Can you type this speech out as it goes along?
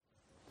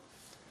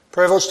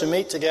Privileged to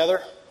meet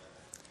together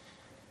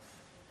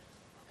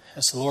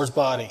as the Lord's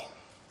body,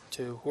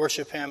 to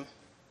worship Him,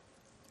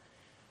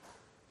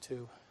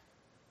 to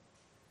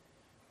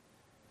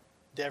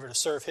endeavor to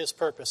serve His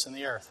purpose in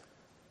the earth.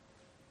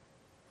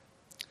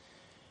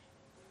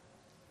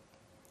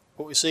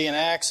 What we see in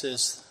Acts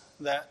is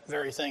that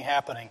very thing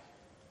happening.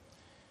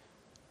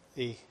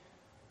 The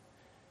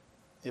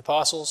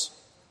apostles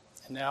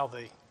and now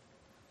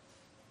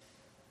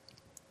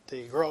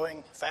the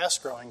growing,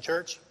 fast-growing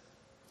church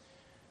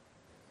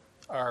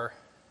are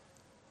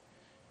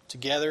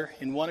together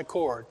in one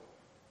accord.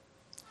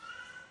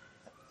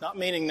 Not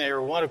meaning they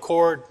are one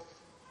accord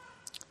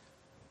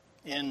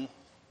in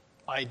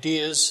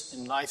ideas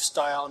and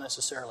lifestyle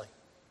necessarily,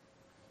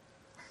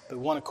 but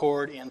one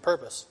accord in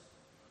purpose.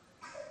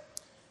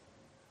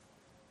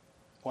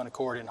 One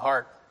accord in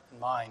heart and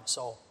mind,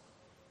 soul.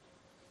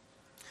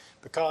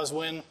 Because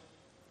when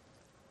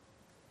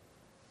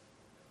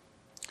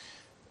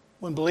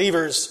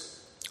believers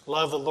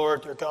love the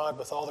Lord their God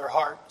with all their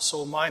heart,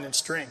 soul, mind, and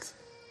strength,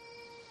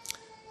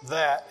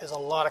 that is a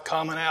lot of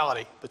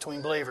commonality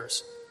between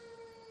believers.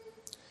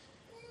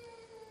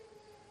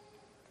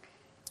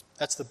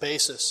 That's the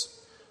basis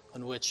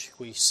on which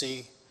we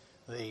see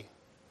the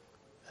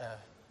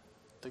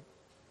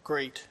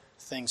great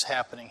things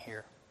happening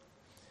here.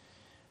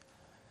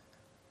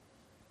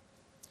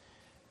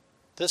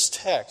 This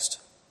text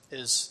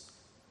is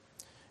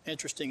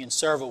interesting in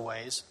several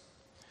ways,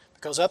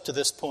 because up to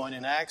this point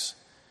in Acts,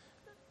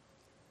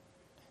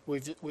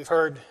 we've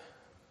heard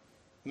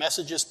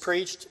messages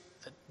preached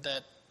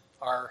that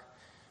are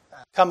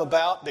come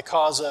about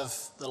because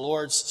of the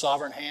Lord's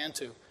sovereign hand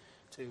to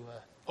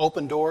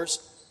open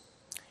doors,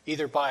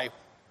 either by,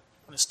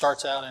 when it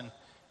starts out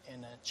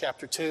in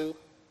chapter 2,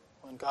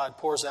 when God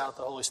pours out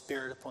the Holy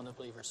Spirit upon the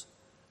believers.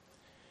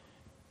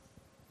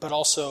 But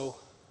also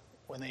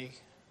when they,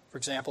 for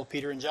example,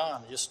 Peter and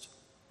John, just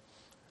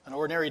an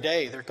ordinary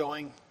day, they're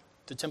going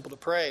to the temple to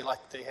pray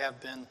like they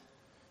have been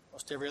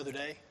most every other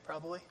day,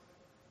 probably.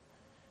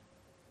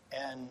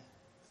 And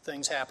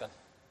things happen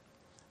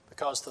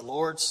because the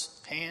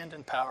Lord's hand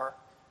and power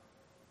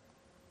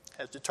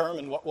has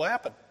determined what will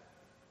happen.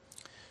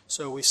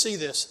 So we see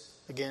this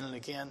again and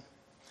again.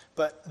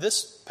 But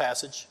this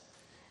passage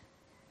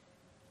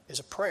is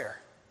a prayer.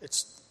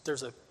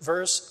 There's a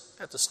verse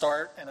at the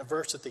start and a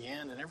verse at the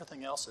end, and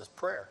everything else is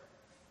prayer.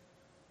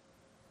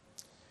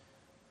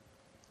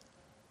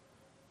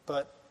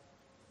 But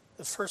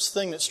the first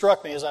thing that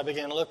struck me as I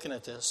began looking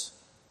at this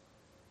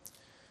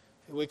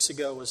a few weeks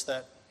ago was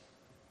that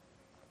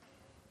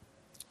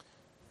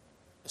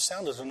it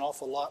sounded an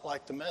awful lot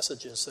like the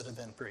messages that have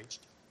been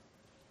preached.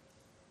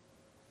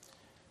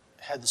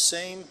 It had the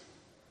same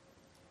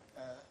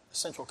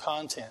essential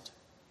content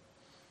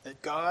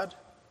that God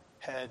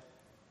had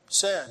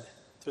said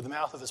through the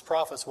mouth of His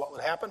prophets what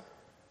would happen,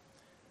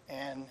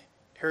 and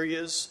here He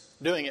is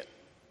doing it.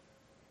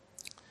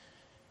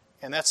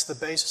 And that's the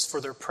basis for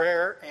their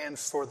prayer and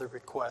for the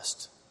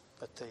request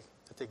that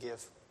they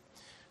give.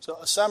 So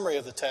a summary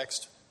of the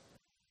text.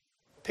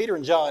 Peter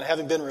and John,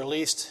 having been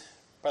released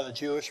by the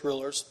Jewish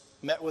rulers,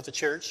 met with the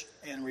church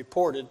and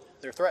reported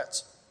their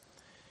threats.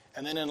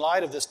 And then in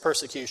light of this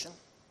persecution,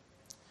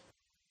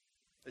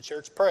 the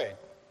church prayed.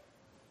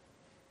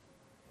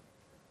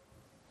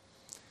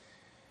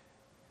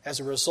 As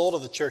a result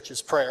of the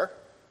church's prayer,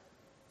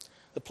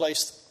 the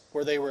place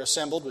where they were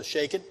assembled was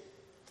shaken.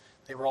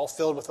 They were all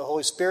filled with the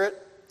Holy Spirit,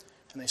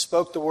 and they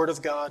spoke the word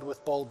of God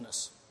with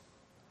boldness.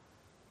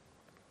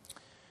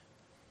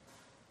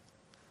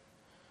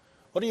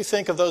 What do you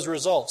think of those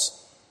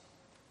results?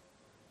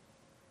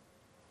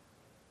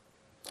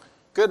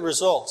 Good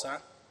results, huh?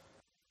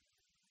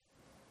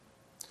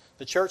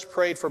 The church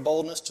prayed for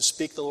boldness to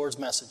speak the Lord's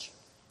message.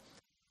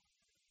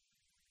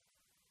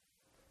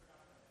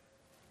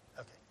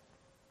 Okay.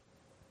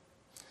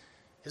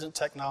 Isn't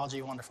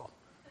technology wonderful?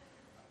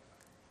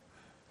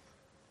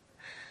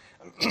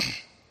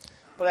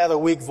 But I have a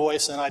weak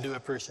voice, and I do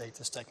appreciate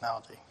this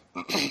technology.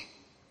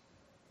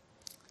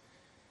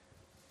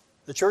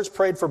 The church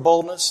prayed for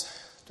boldness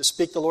to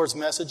speak the Lord's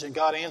message, and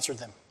God answered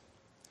them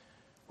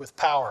with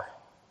power.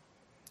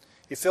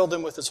 He filled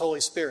them with His Holy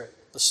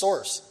Spirit, the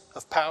source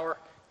of power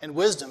and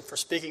wisdom for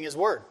speaking His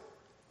word.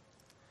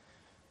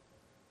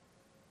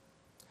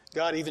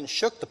 God even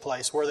shook the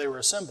place where they were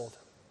assembled,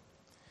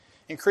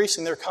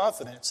 increasing their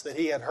confidence that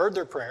He had heard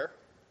their prayer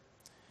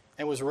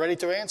and was ready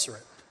to answer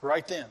it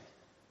right then.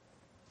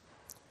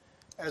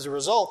 As a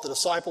result, the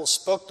disciples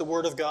spoke the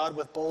word of God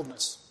with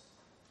boldness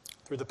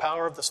through the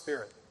power of the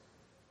Spirit.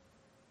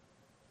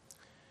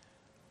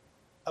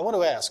 I want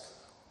to ask,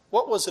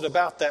 what was it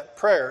about that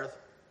prayer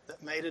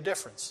that made a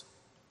difference?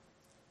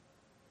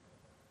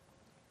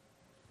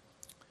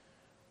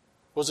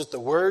 Was it the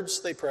words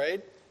they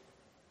prayed?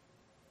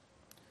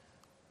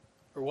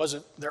 Or was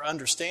it their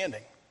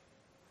understanding?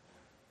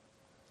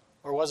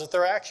 Or was it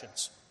their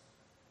actions?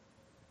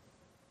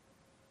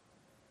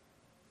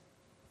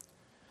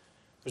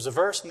 There's a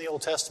verse in the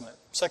Old Testament,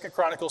 2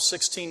 Chronicles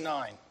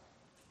 16:9.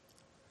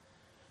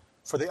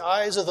 For the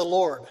eyes of the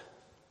Lord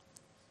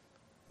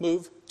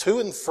move to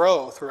and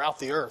fro throughout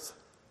the earth,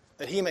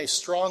 that he may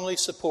strongly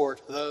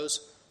support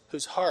those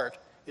whose heart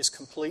is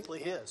completely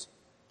his.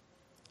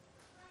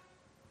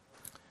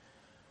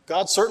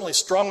 God certainly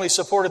strongly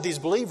supported these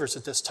believers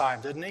at this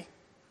time, didn't he?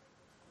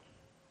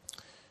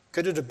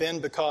 Could it have been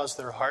because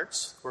their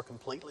hearts were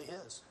completely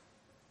his?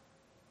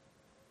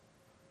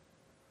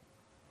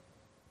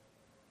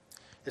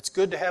 It's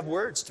good to have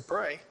words to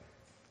pray.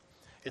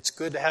 It's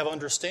good to have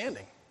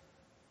understanding,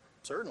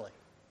 certainly.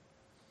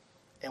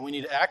 And we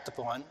need to act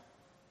upon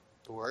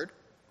the word.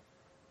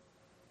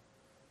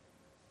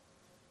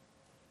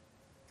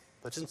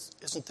 But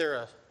isn't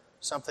there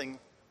something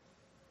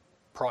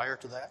prior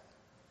to that?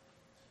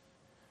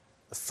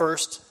 The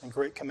first and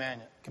great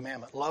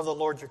commandment, love the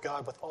Lord your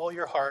God with all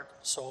your heart,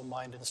 soul,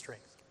 mind, and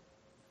strength.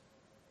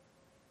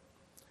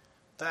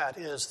 That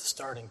is the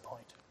starting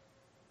point.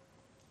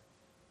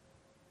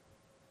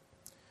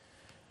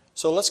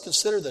 So let's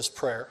consider this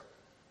prayer.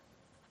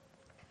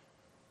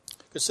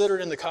 Consider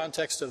it in the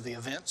context of the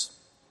events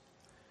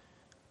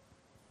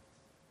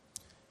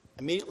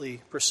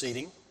immediately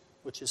preceding,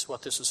 which is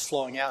what this is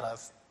flowing out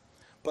of,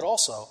 but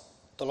also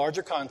the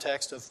larger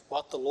context of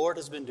what the Lord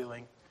has been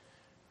doing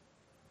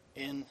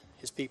in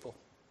his people.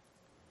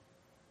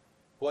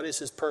 What is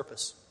his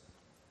purpose?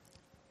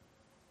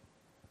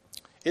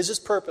 Is his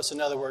purpose,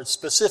 in other words,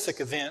 specific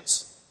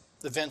events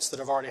that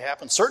have already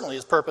happened? Certainly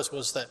his purpose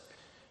was that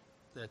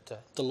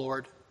the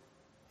Lord,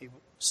 he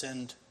would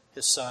send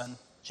his Son,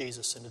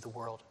 Jesus, into the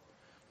world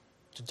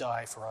to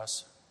die for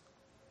us.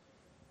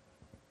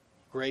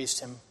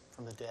 Raised him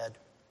from the dead.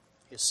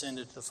 He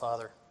ascended to the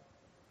Father.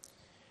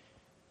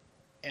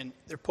 And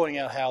they're pointing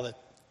out how that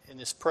in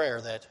this prayer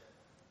that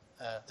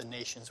the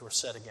nations were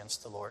set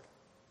against the Lord.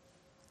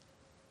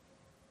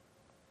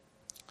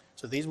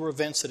 So these were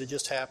events that had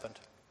just happened.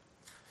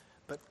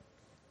 But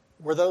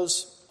were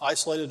those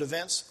isolated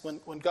events?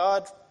 When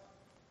God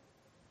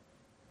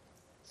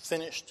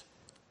finished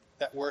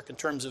that work in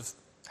terms of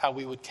how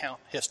we would count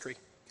history,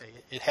 okay,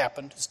 it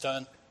happened, it's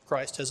done,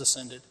 Christ has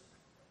ascended.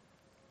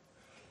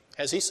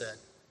 As he said,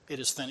 it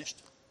is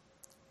finished.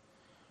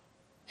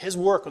 His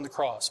work on the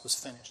cross was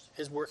finished.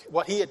 His work,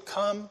 what he had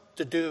come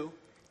to do,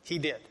 he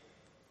did.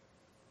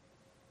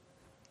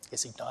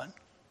 Is he done?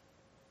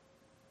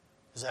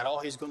 Is that all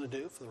he's going to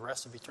do for the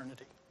rest of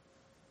eternity?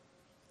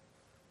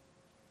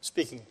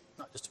 Speaking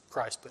not just of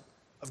Christ, but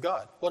of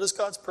God. What is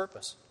God's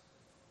purpose?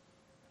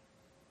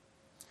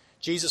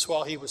 Jesus,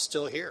 while he was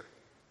still here,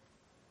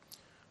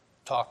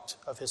 talked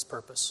of his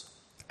purpose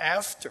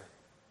after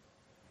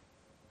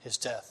his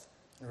death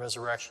and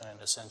resurrection and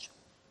ascension.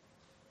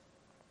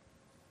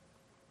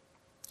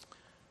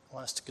 I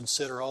want us to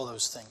consider all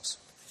those things.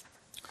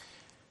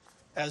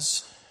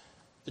 As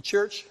the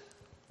church,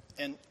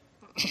 and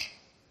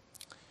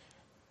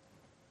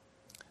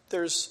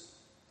there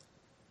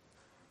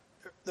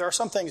are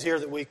some things here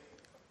that we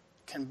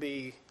can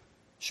be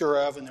sure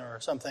of, and there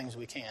are some things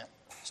we can't.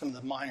 Some of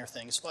the minor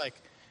things, like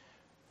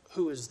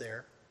who is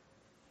there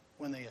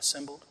when they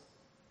assembled?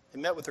 They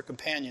met with their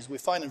companions. We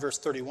find in verse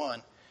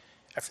 31,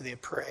 after they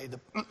had prayed,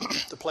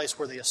 the place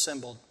where they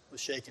assembled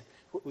was shaken.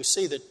 We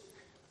see that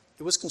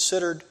it was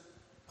considered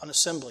an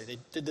assembly. They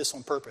did this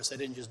on purpose. They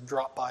didn't just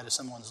drop by to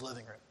someone's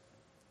living room.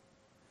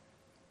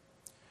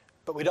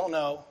 But we don't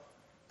know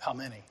how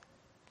many.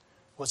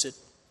 Was it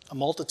a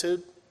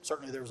multitude?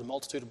 Certainly there was a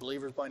multitude of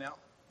believers by now.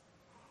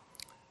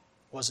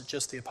 Was it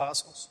just the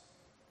apostles?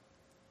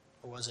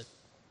 Or was it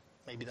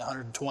maybe the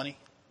 120,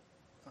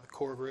 the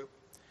core group?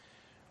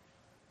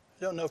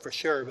 I don't know for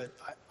sure, but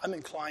I'm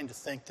inclined to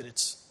think that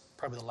it's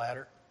probably the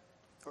latter,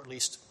 or at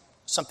least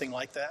something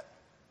like that.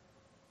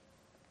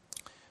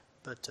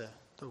 But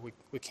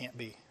we can't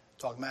be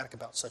dogmatic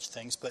about such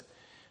things. But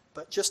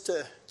just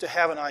to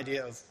have an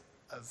idea of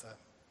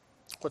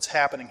what's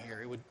happening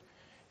here,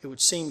 it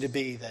would seem to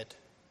be that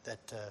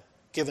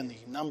given the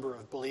number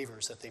of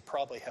believers, that they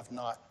probably have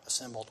not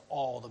assembled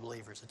all the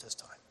believers at this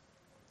time.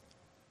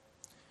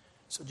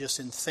 So just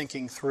in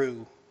thinking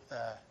through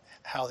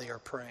how they are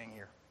praying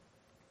here.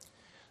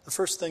 The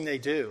first thing they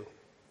do,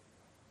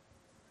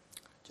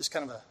 just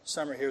kind of a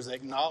summary here, is they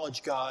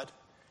acknowledge God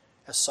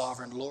as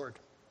sovereign Lord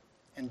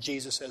and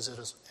Jesus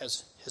as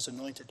his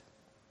anointed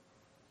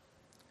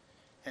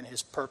and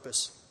his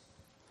purpose.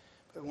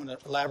 I want to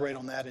elaborate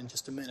on that in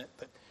just a minute.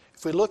 But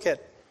if we look at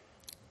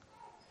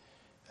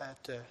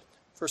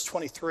verse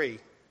 23,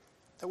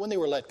 that when they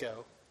were let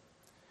go,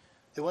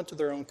 they went to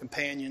their own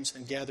companions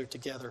and gathered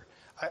together.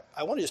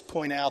 I want to just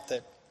point out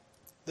that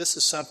this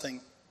is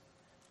something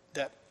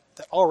that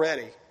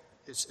already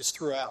is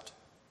throughout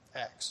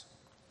Acts.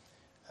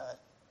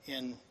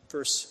 In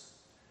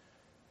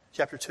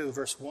chapter 2,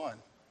 verse 1,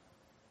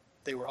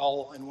 they were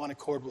all in one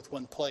accord with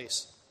one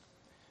place.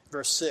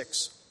 Verse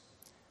 6,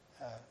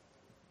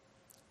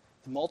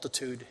 the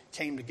multitude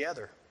came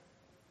together.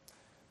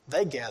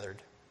 They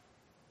gathered.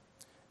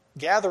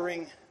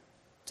 Gathering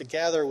to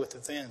gather with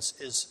events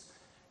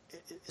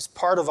is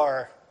part of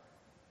our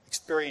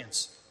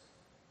experience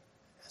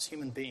as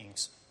human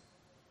beings.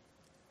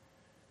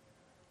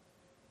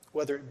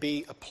 Whether it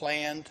be a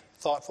planned,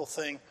 thoughtful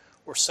thing,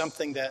 or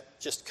something that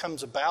just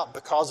comes about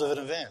because of an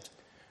event.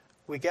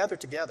 We gather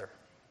together.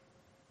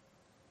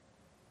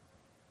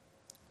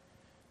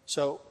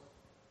 So,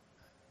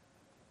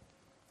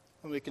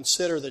 when we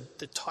consider the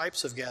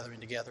types of gathering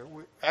together,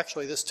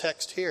 actually this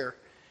text here,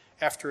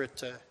 after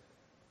it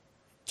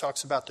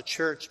talks about the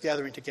church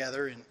gathering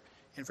together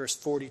in verse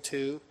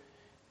 42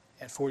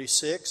 and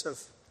 46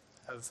 of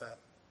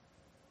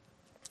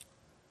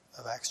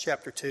Acts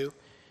chapter 2,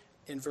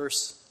 in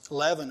verse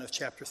 11 of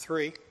chapter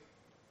 3,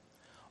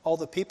 all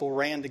the people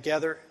ran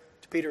together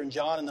to Peter and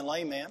John and the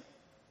lame man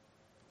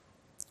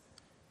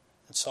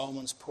at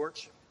Solomon's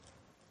porch.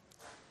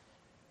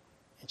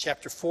 In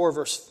chapter 4,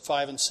 verse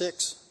 5 and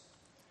 6,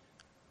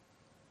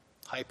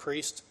 high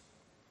priest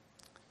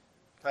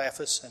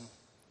Caiaphas and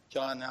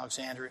John and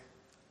Alexander,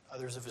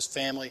 others of his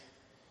family,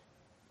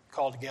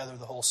 called together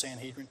the whole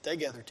Sanhedrin. They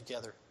gathered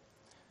together.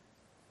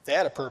 They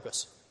had a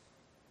purpose.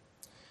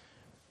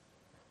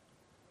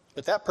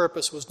 But that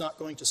purpose was not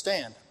going to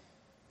stand.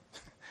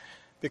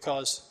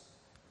 Because,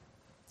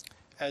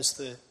 as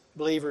the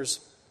believers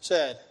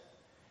said,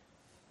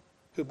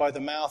 who by the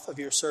mouth of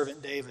your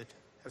servant David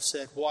have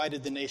said, why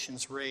did the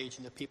nations rage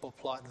and the people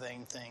plot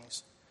vain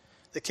things?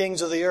 The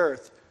kings of the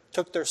earth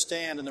took their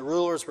stand, and the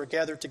rulers were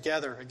gathered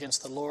together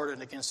against the Lord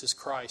and against his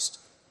Christ.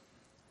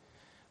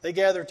 They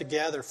gathered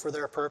together for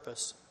their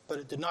purpose, but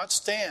it did not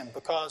stand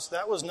because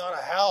that was not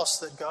a house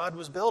that God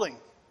was building.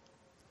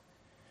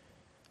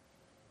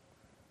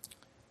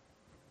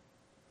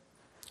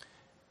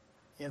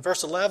 In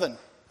verse 11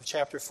 of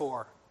chapter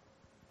 4,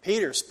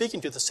 Peter, speaking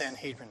to the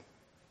Sanhedrin,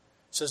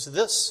 says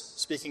this,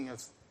 speaking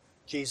of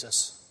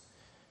Jesus,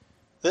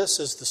 this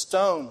is the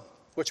stone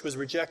which was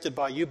rejected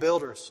by you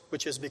builders,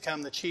 which has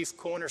become the chief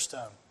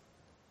cornerstone.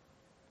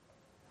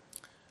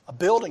 A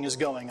building is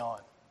going on.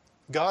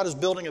 God is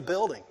building a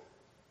building.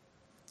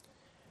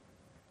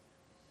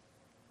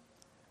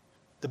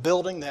 The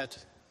building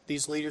that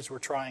these leaders were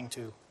trying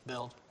to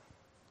build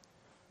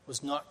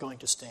was not going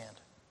to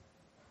stand.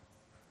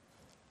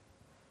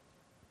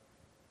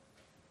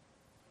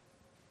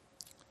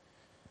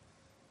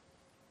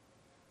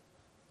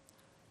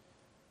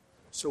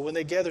 So when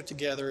they gathered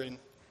together,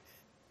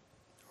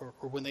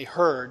 or when they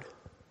heard,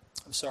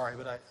 I'm sorry,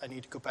 but I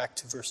need to go back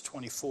to verse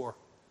 24.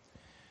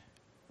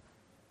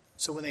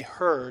 So when they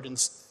heard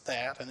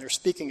that, and they're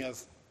speaking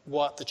of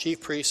what the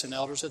chief priests and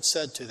elders had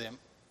said to them,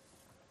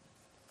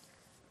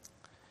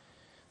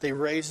 they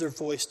raised their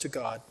voice to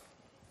God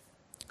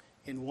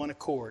in one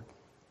accord.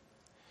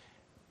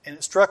 And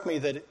it struck me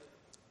that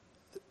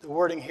the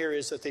wording here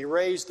is that they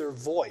raised their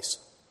voice,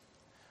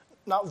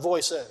 not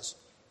voices.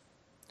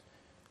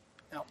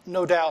 Now,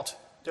 no doubt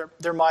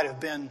there might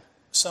have been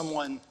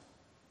someone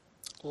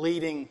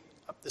leading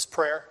up this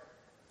prayer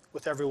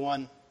with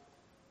everyone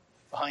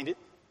behind it.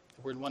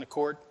 We're in one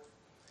accord.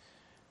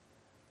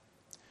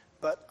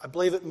 But I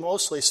believe it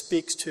mostly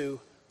speaks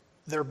to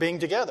their being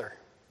together.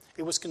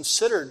 It was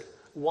considered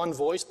one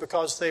voice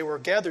because they were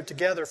gathered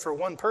together for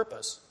one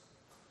purpose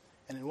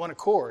and in one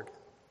accord.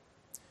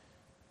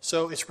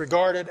 So it's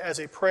regarded as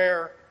a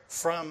prayer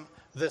from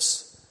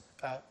this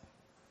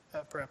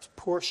perhaps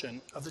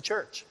portion of the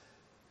church.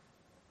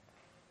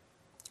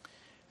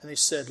 And they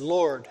said,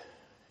 Lord,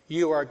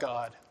 you are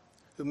God,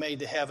 who made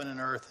the heaven and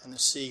earth and the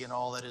sea and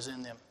all that is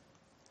in them,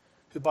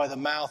 who by the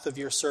mouth of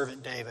your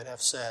servant David have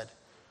said,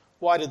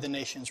 why did the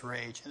nations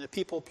rage and the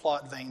people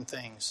plot vain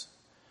things?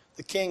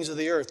 The kings of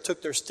the earth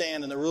took their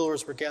stand, and the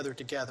rulers were gathered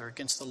together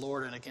against the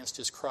Lord and against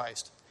his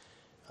Christ.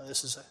 Now,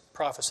 this is a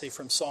prophecy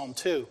from Psalm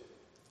 2.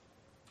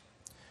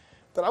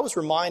 But I was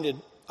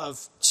reminded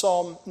of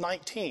Psalm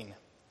 19,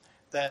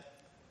 that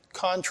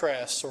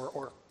contrasts,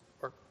 or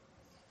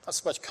not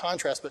so much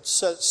contrast, but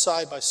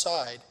side by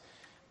side,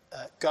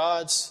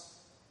 God's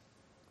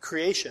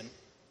creation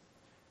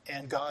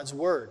and God's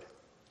Word.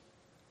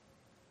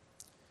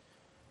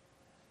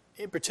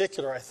 In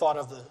particular, I thought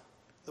of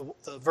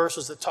the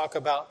verses that talk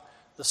about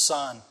the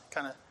sun,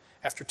 kind of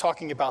after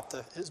talking about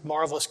his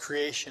marvelous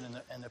creation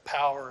and the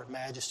power and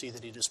majesty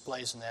that he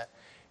displays in that.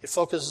 It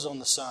focuses on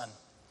the sun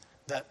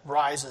that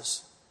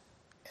rises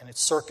and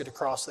its circuit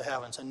across the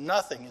heavens, and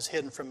nothing is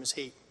hidden from his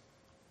heat.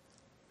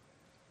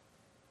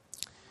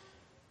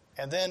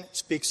 And then it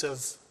speaks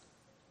of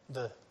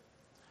the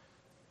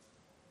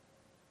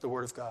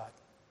Word of God,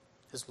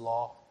 his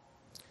law,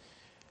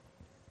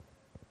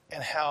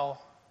 and how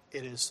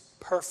it is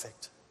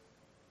perfect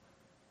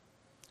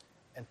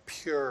and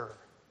pure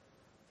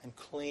and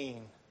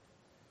clean.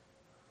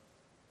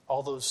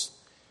 All those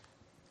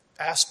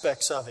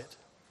aspects of it.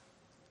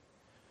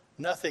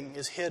 Nothing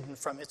is hidden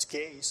from its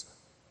gaze.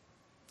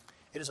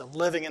 It is a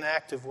living and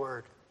active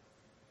Word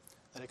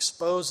that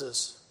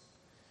exposes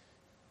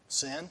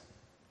sin.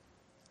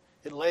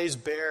 It lays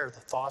bare the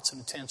thoughts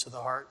and intents of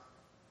the heart.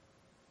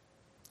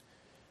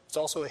 It's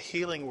also a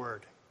healing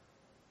Word.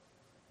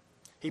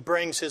 He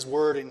brings his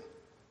Word and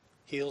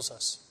heals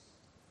us.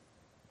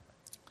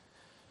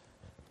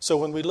 So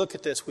when we look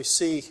at this, we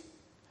see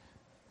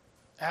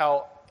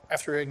how,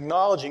 after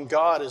acknowledging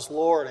God as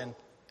Lord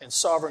and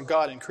sovereign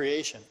God in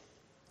creation,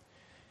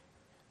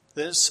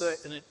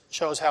 And it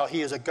shows how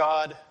he is a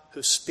God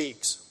who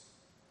speaks.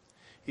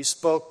 He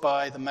spoke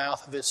by the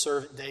mouth of his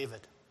servant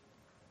David.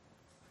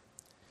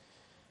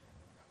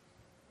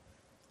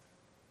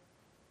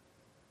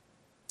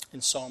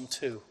 In Psalm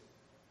 2,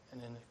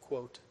 and then a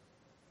quote.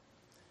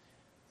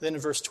 Then in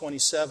verse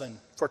 27,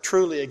 for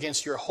truly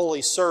against your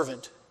holy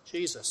servant,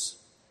 Jesus,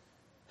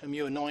 whom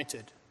you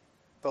anointed,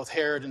 both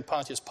Herod and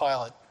Pontius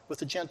Pilate, with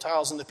the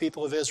Gentiles and the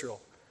people of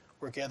Israel,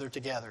 were gathered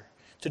together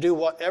to do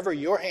whatever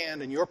your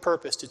hand and your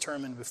purpose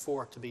determined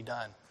before to be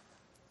done.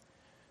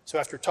 So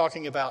after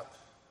talking about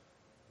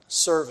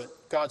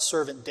God's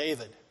servant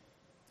David,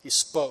 he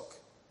spoke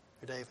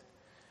for David.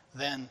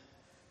 Then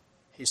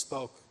he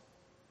spoke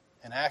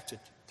and acted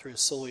through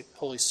his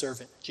holy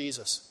servant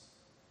Jesus.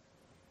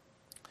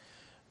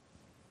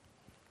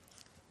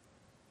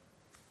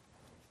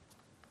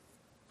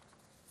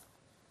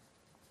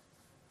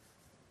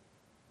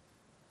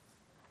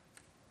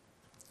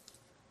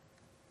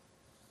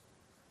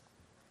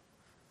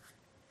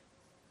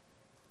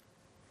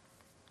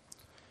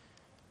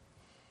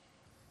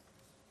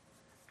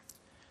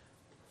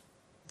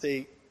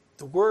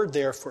 The word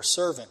there for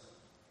servant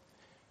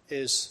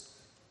is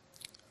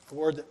a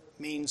word that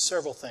means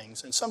several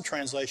things. And some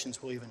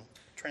translations will even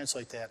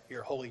translate that,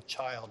 your holy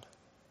child,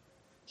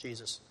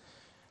 Jesus.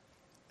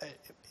 It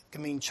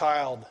can mean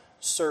child,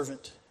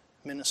 servant,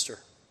 minister.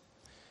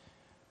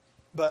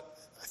 But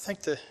I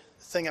think the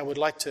thing I would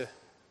like to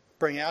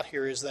bring out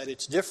here is that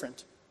it's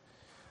different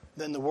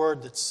than the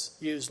word that's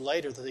used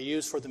later, that they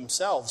use for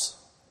themselves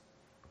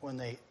when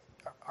they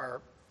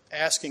are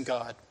asking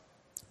God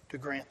to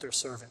grant their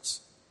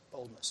servants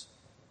boldness.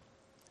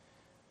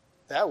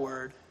 That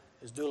word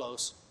is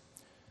doulos,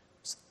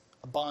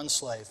 a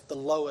bondslave, the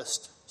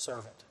lowest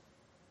servant.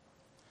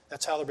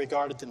 That's how they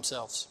regarded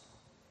themselves.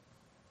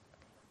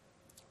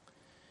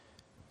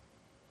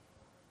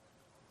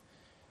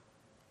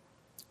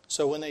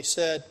 So when they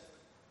said,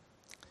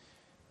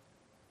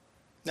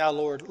 now,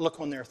 Lord, look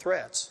on their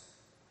threats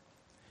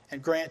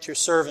and grant your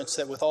servants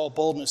that with all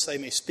boldness they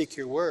may speak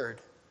your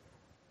word,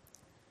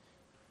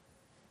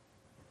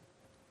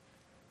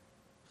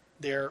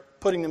 they're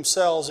putting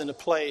themselves in a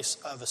place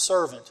of a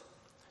servant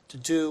to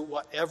do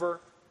whatever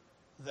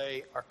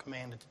they are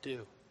commanded to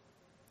do.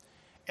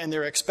 And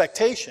their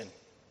expectation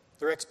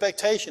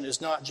is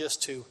not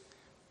just to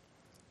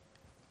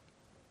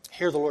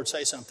hear the Lord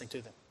say something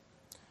to them,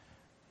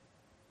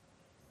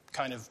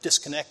 kind of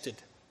disconnected,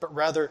 but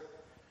rather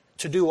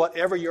to do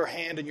whatever your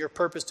hand and your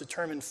purpose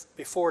determined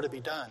before to be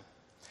done.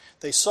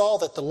 They saw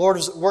that the Lord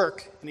was at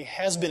work, and He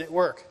has been at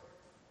work,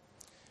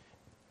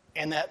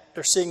 and that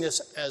they're seeing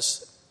this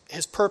as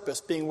His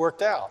purpose being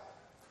worked out.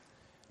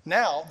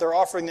 Now they're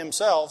offering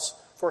themselves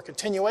for a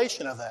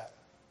continuation of that.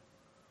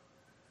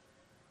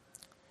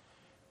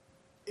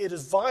 It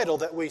is vital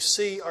that we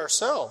see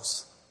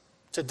ourselves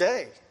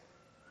today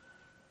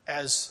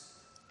as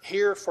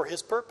here for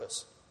His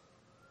purpose.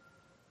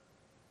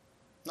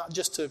 Not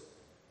just to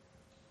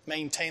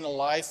maintain a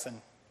life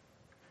and,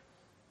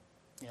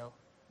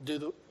 do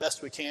the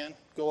best we can,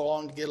 go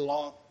along to get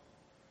along,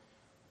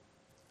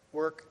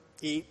 work,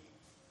 eat.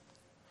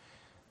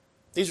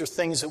 These are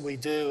things that we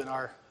do in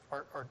our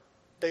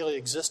daily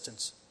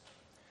existence.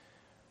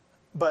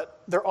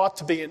 But there ought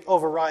to be an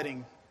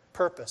overriding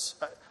purpose,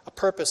 a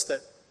purpose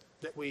that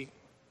we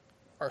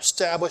are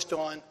established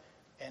on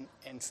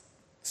and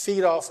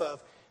feed off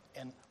of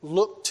and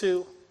look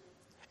to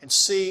and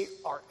see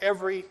our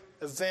every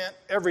event,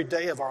 every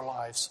day of our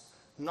lives,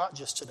 not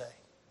just today.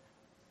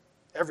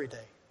 Every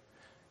day.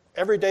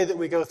 Every day that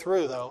we go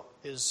through, though,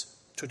 is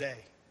today.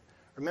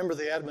 Remember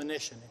the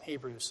admonition in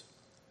Hebrews,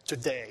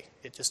 today.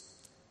 It just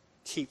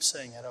keeps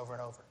saying that over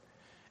and over.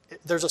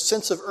 There's a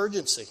sense of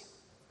urgency.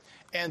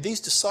 And these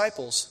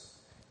disciples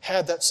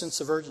had that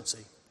sense of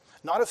urgency.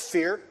 Not of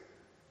fear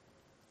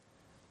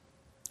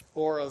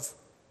or of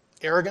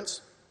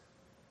arrogance,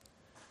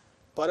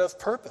 but of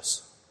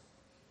purpose.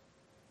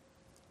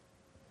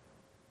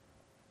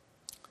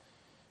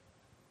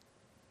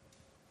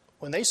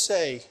 When they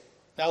say,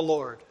 now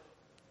Lord,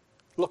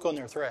 look on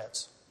their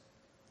threats.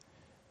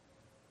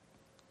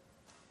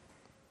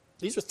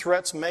 These are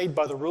threats made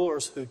by the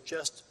rulers who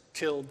just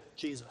killed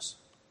Jesus.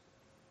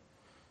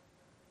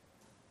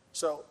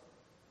 So,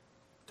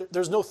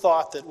 there's no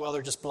thought that,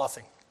 they're just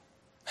bluffing.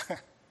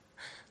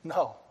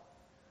 No.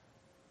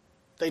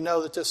 They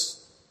know that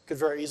this could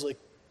very easily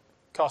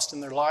cost them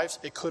their lives.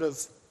 It could have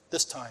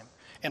this time.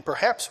 And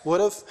perhaps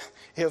would have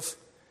if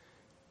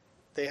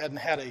they hadn't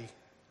had a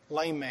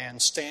lame man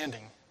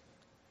standing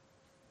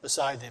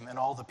beside them and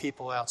all the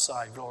people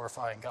outside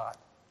glorifying God.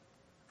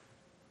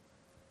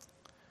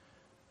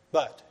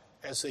 But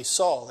as they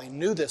saw, they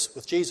knew this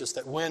with Jesus,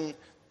 that when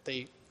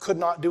they could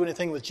not do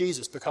anything with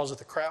Jesus because of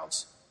the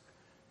crowds,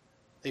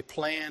 they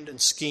planned and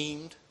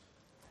schemed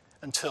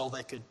until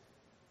they could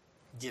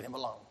get him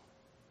alone.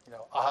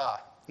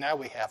 Now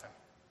we have him.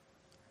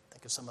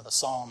 Think of some of the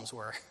Psalms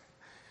where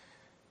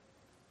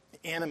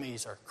the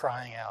enemies are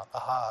crying out,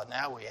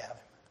 now we have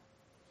him.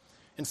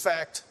 In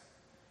fact,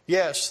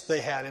 yes,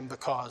 they had him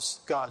because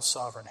God's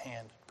sovereign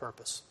hand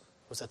purpose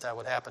was that that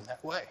would happen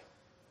that way.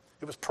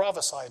 It was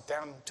prophesied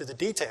down to the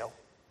detail.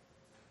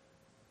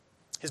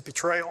 His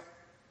betrayal,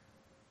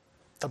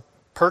 the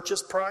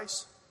purchase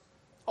price,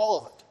 all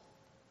of it.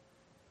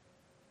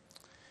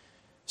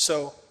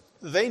 So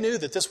they knew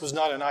that this was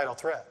not an idle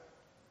threat.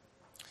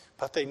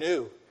 But they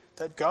knew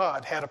that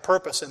God had a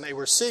purpose and they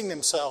were seeing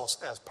themselves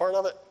as part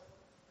of it,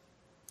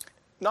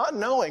 not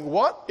knowing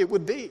what it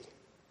would be.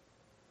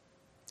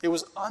 It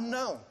was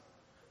unknown.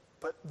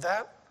 But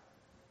that,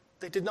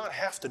 they did not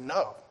have to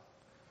know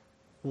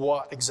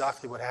what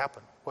exactly would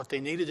happen. What they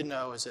needed to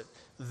know is that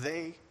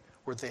they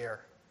were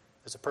there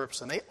as a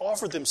purpose. And they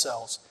offered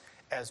themselves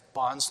as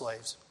bond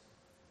slaves.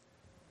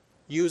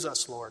 Use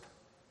us, Lord.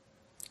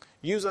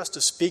 Use us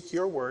to speak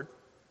your word.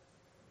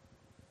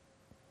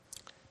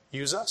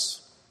 Use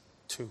us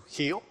to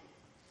heal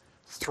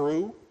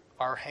through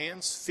our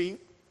hands, feet,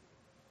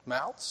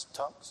 mouths,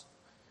 tongues.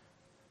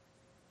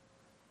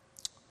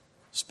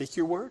 Speak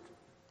your word.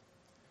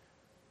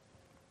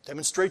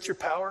 Demonstrate your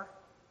power.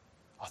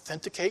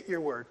 Authenticate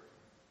your word.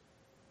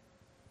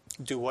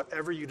 Do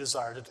whatever you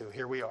desire to do.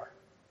 Here we are.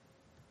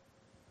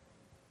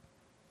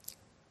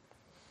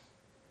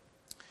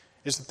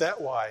 Isn't that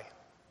why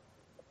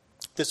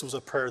this was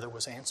a prayer that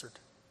was answered?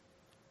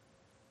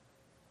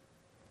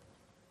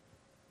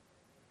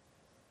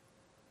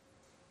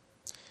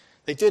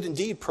 They did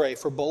indeed pray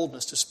for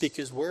boldness to speak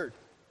his word,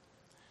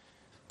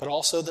 but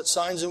also that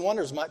signs and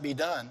wonders might be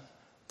done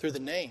through the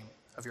name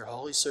of your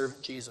holy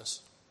servant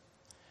Jesus.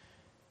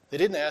 They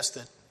didn't ask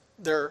that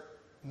their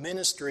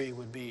ministry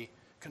would be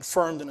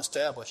confirmed and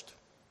established.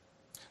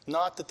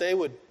 Not that they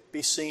would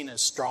be seen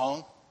as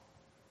strong,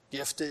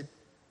 gifted.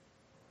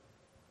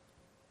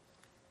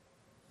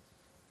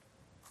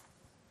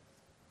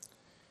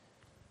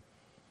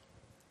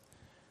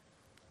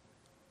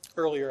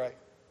 Earlier I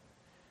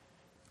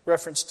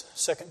referenced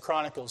 2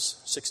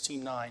 Chronicles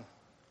 16:9.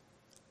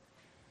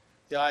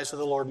 The eyes of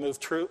the Lord move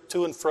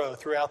to and fro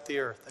throughout the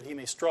earth, that he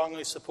may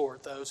strongly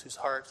support those whose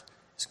heart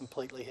is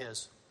completely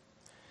his.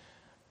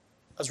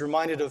 I was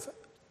reminded of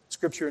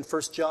Scripture in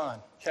 1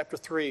 John chapter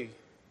 3.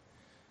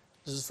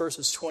 This is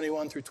verses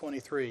 21 through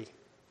 23.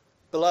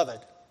 Beloved,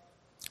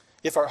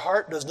 if our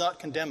heart does not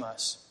condemn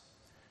us,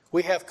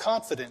 we have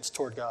confidence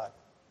toward God.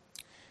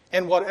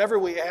 And whatever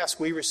we ask,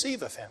 we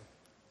receive of him.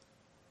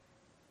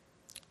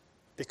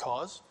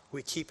 Because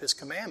we keep his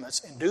commandments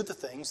and do the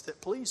things that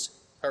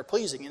are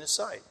pleasing in his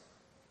sight.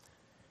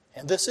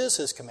 And this is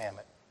his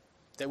commandment,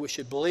 that we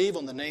should believe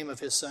on the name of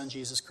his Son,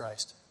 Jesus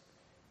Christ,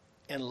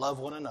 and love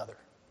one another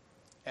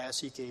as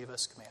he gave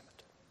us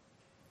commandment.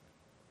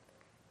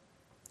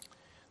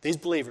 These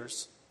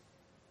believers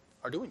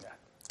are doing that.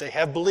 They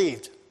have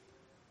believed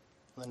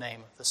in the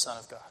name of the Son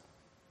of God.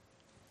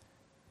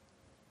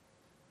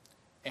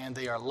 And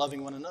they are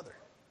loving one another.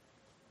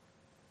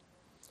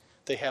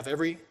 They have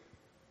every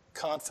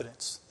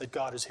confidence that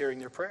God is hearing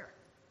their prayer.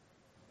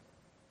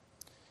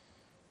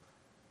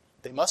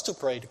 They must have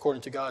prayed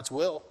according to God's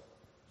will,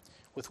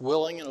 with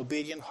willing and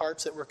obedient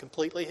hearts that were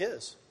completely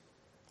his.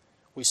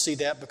 We see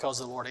that because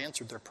the Lord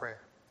answered their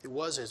prayer. It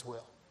was his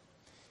will.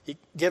 He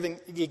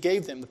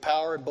gave them the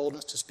power and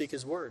boldness to speak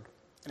his word.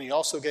 And he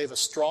also gave a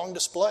strong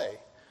display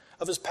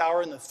of his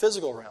power in the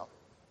physical realm,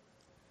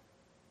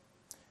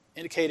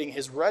 indicating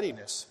his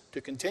readiness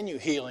to continue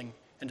healing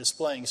and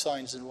displaying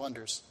signs and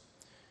wonders.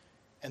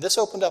 And this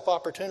opened up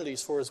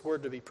opportunities for his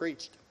word to be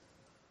preached.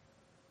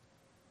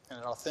 And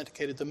it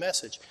authenticated the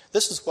message.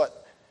 This is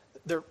what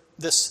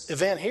this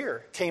event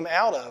here came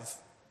out of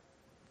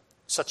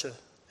such an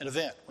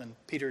event when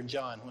Peter and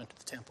John went to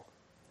the temple,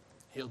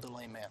 healed the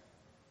lame man.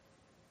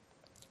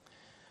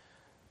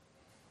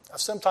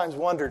 I've sometimes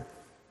wondered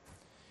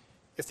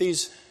if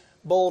these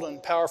bold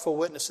and powerful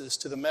witnesses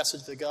to the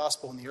message of the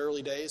gospel in the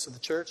early days of the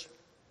church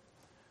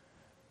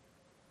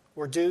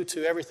were due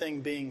to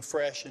everything being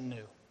fresh and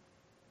new.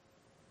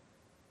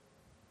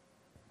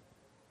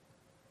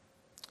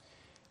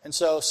 And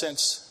so,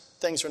 since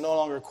things are no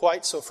longer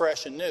quite so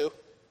fresh and new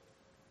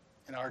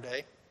in our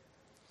day,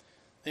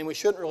 then we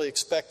shouldn't really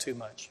expect too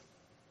much,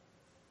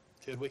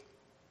 should we?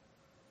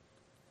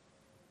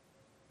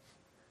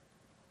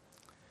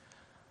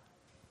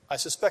 I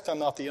suspect I'm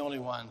not the only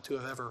one to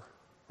have ever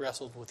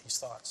wrestled with these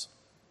thoughts.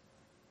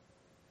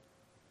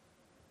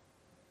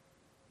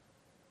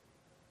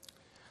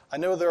 I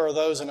know there are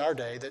those in our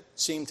day that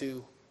seem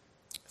to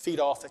feed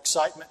off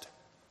excitement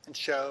and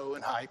show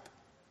and hype.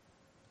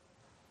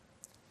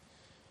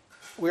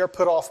 We are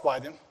put off by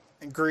them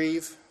and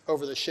grieve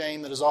over the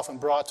shame that is often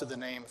brought to the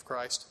name of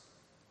Christ.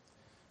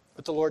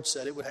 But the Lord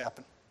said it would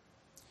happen.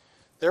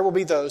 There will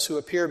be those who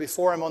appear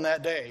before him on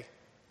that day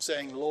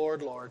saying,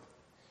 Lord, Lord,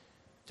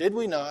 did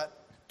we not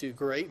do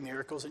great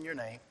miracles in your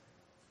name?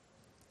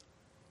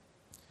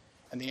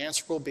 And the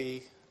answer will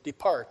be,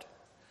 depart,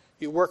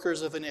 you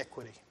workers of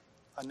iniquity.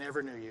 I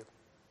never knew you.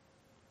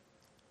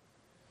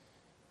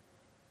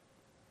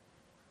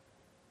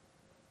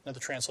 Another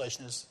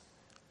translation is,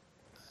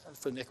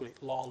 for iniquity,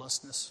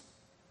 lawlessness.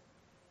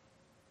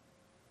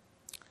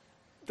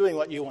 Doing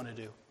what you want to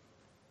do.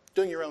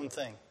 Doing your own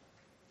thing.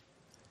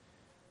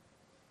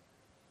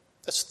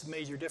 That's the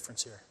major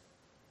difference here.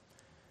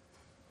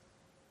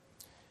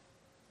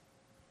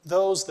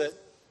 Those that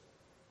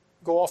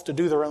go off to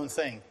do their own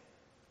thing,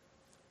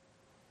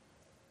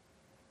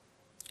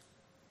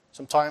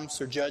 sometimes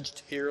they're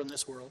judged here in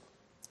this world.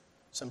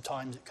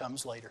 Sometimes it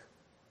comes later.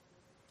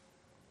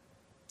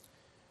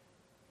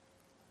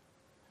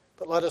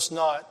 But let us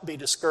not be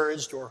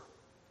discouraged or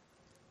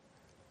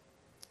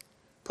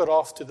put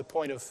off to the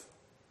point of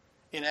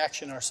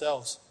inaction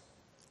ourselves.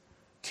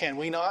 Can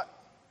we not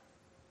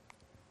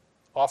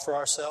offer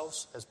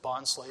ourselves as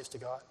bond slaves to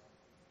God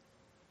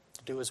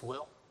to do His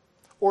will?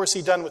 Or is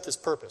He done with His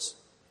purpose?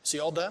 Is He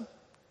all done?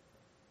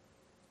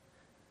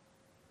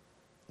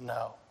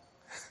 No.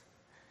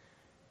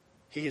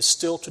 He is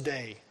still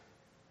today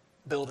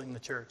building the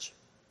church.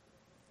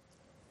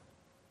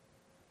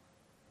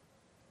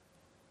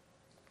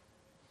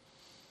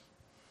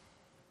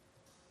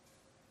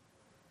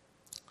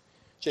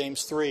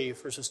 James 3,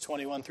 verses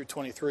 21 through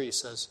 23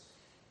 says,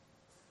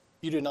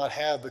 "You do not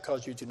have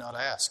because you do not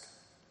ask.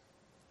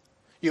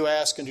 You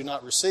ask and do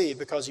not receive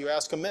because you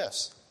ask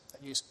amiss,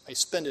 that you may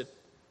spend it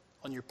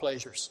on your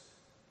pleasures."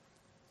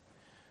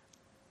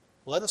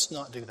 Let us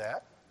not do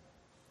that.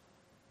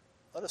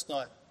 Let us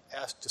not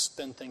ask to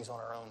spend things on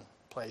our own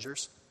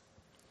pleasures.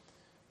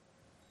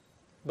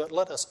 But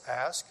let us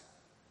ask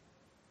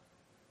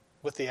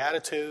with the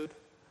attitude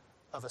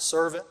of a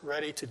servant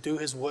ready to do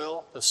his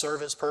will, to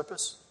serve his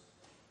purpose.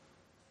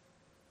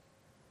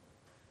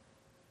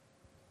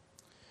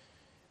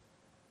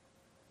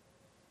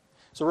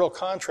 There's a real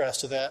contrast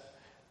to that.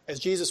 As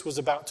Jesus was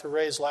about to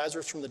raise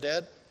Lazarus from the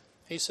dead,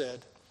 he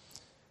said,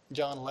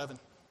 John 11,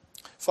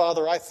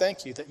 "Father, I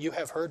thank you that you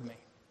have heard me,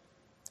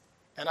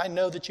 and I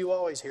know that you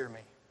always hear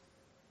me."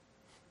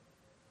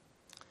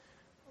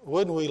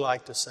 Wouldn't we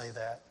like to say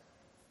that?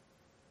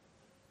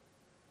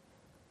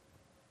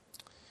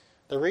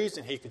 The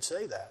reason he could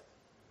say that,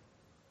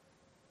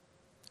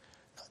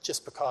 not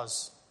just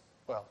because,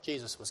 well,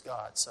 Jesus was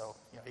God, so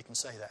he can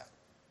say that.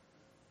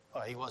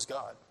 Well, he was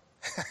God.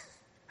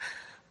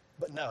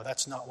 But no,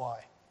 that's not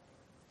why.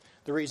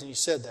 The reason he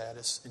said that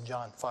is in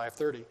John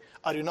 5:30.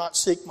 "I do not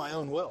seek my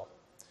own will,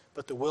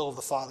 but the will of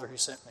the Father who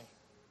sent me."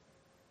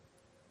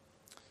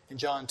 In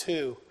John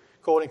 2,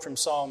 quoting from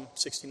Psalm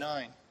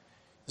 69,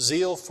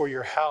 "Zeal for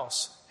your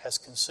house has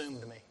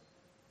consumed me."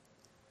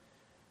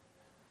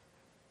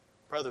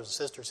 Brothers and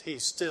sisters,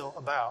 he's still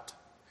about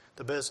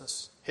the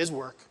business, his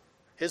work,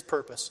 his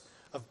purpose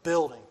of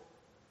building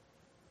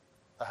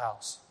the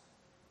house,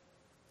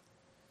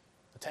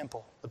 the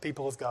temple, the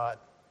people of God,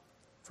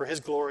 for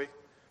his glory,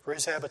 for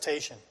his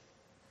habitation.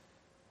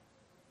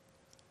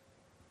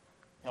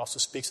 He also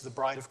speaks of the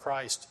bride of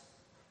Christ,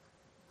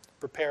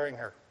 preparing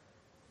her.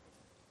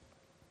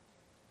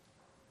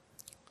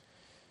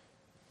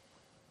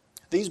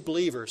 These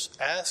believers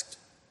asked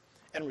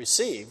and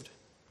received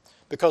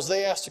because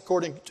they asked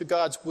according to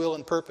God's will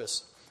and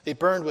purpose. They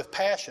burned with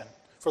passion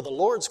for the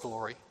Lord's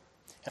glory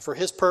and for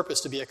his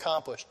purpose to be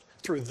accomplished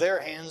through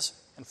their hands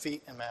and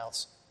feet and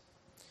mouths.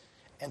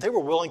 And they were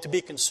willing to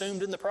be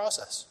consumed in the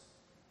process,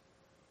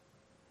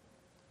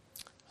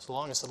 as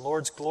long as the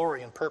Lord's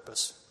glory and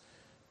purpose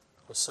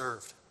was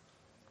served.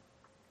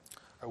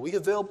 Are we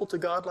available to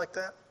God like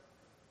that?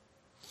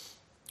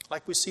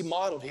 Like we see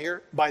modeled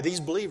here by these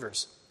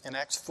believers in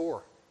Acts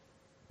 4.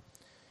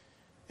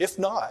 If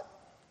not,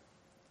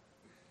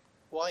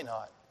 why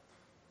not?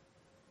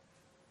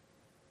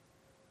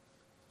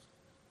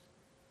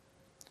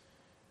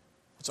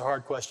 It's a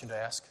hard question to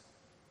ask.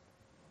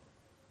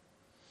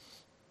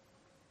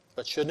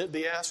 But shouldn't it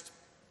be asked?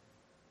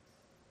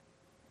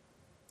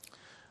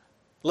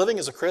 Living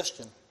as a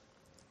Christian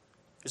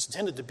is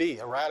intended to be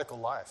a radical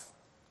life,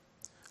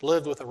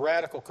 lived with a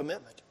radical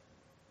commitment.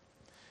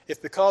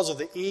 If because of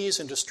the ease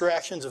and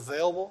distractions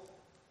available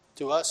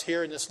to us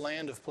here in this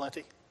land of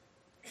plenty,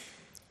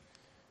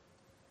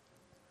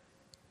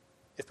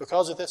 if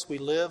because of this we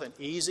live an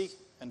easy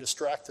and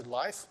distracted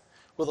life,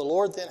 will the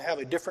Lord then have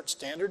a different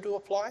standard to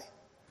apply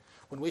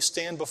when we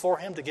stand before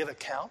him to give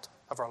account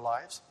of our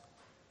lives?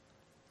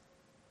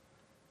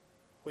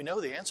 We know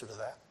the answer to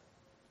that.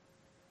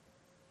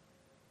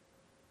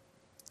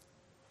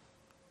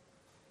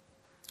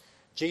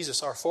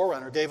 Jesus, our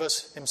forerunner, gave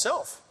us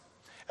himself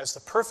as the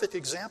perfect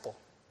example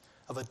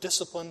of a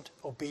disciplined,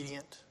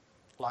 obedient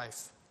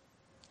life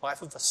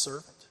of a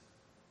servant,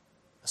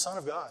 the Son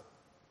of God,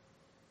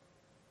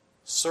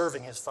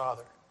 serving his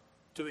Father,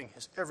 doing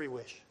his every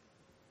wish.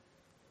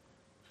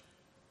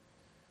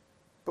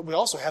 But we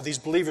also have these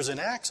believers in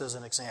Acts as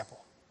an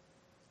example.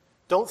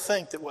 Don't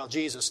think that, well,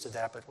 Jesus did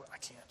that, but I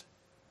can't.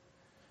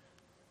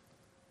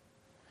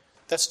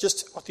 That's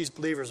just what these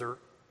believers are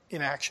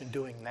in action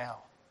doing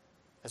now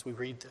as we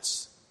read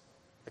this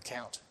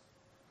account.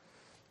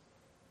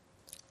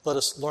 Let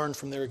us learn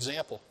from their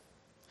example.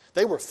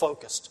 They were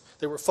focused.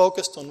 They were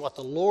focused on what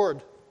the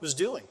Lord was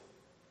doing.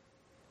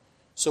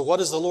 So what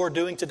is the Lord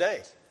doing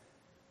today?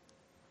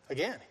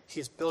 Again,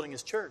 he's building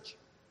his church.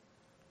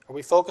 Are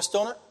we focused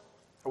on it?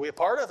 Are we a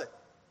part of it?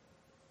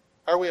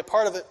 Are we a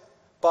part of it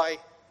by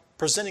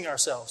presenting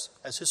ourselves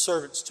as his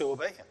servants to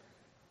obey him?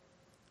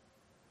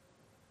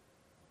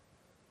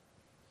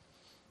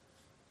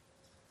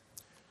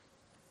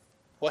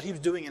 what he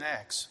was doing in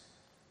Acts,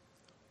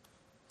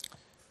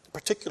 the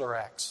particular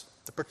acts,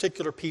 the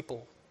particular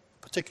people,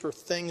 particular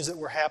things that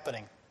were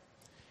happening.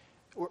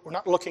 We're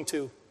not looking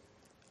to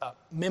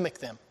mimic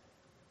them.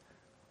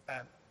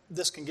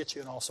 This can get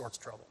you in all sorts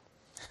of trouble.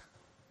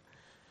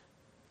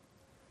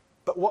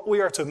 But what we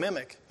are to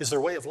mimic is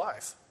their way of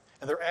life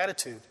and their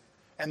attitude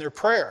and their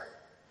prayer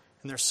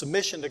and their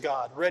submission to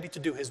God, ready to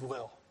do his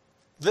will.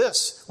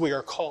 This we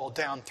are called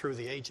down through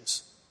the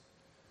ages,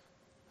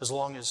 as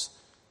long as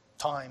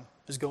time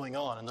is going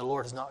on and the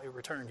Lord has not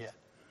returned yet.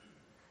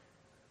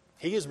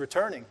 He is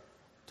returning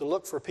to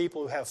look for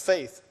people who have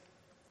faith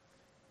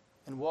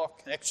and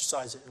walk and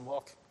exercise it and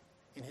walk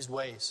in his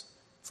ways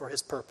for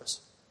his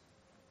purpose.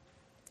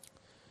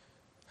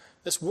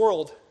 This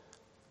world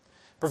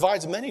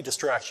provides many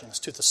distractions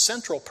to the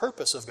central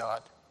purpose of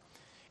God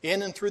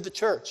in and through the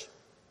church.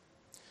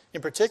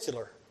 In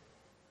particular,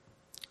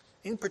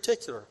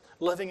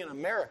 living in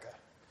America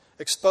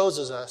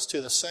exposes us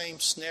to the same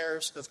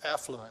snares of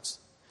affluence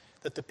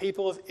that the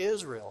people of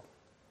Israel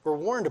were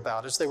warned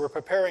about as they were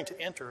preparing to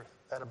enter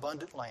that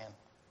abundant land.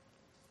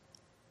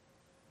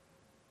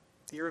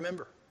 Do you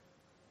remember?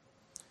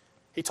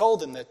 He told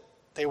them that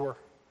they were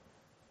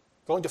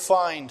going to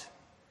find,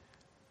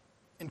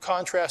 in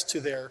contrast to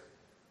their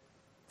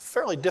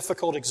fairly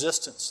difficult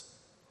existence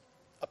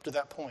up to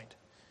that point,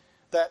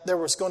 that there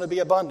was going to be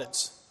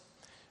abundance.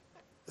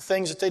 The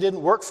things that they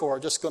didn't work for are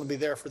just going to be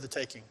there for the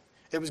taking.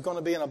 It was going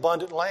to be an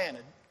abundant land.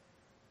 It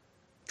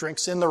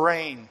drinks in the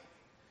rain.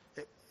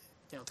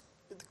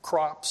 The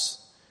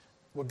crops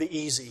would be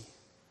easy.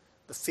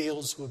 The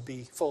fields would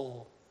be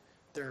full.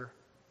 Their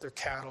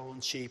cattle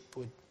and sheep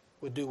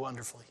would do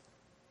wonderfully.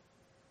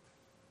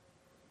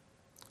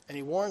 And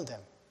he warned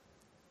them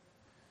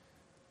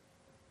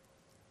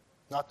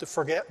not to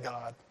forget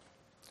God.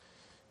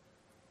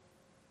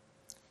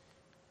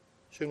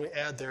 Shouldn't we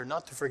add there,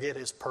 not to forget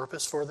his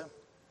purpose for them?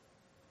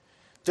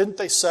 Didn't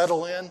they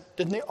settle in?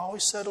 Didn't they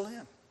always settle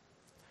in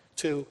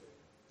to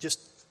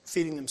just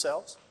feeding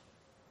themselves,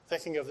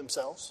 thinking of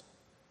themselves?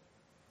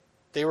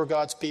 They were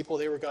God's people.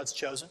 They were God's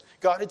chosen.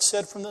 God had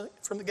said from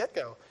the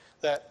get-go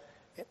that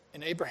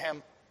in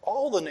Abraham,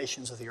 all the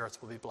nations of the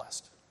earth will be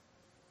blessed.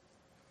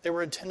 They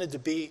were intended to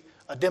be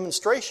a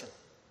demonstration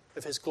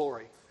of his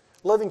glory,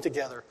 living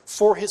together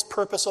for his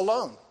purpose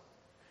alone.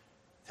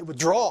 It would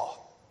draw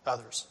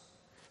others.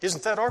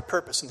 Isn't that our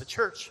purpose in the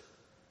church?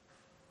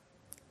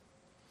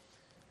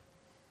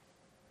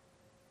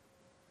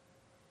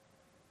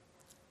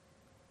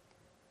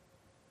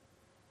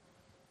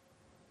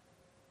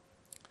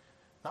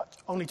 Not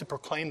only to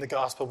proclaim the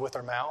gospel with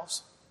our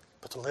mouths,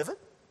 but to live it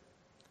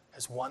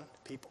as one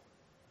people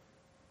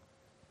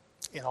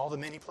in all the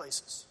many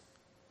places,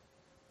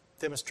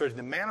 demonstrating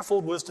the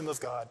manifold wisdom of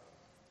God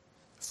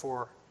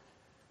for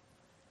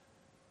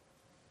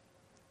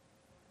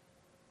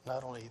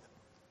not only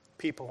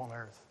people on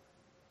earth,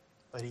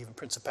 but even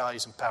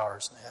principalities and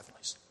powers in the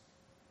heavenlies.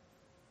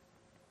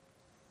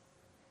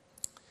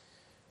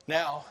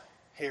 Now,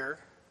 here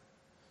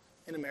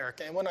in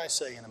America, and when I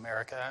say in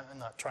America, I'm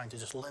not trying to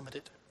just limit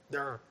it.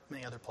 There are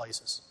many other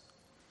places.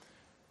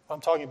 What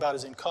I'm talking about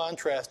is in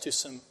contrast to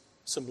some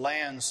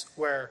lands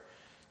where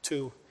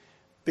to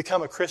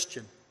become a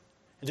Christian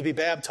and to be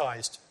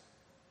baptized,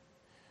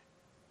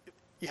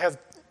 you have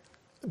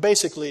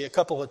basically a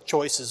couple of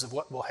choices of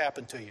what will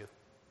happen to you.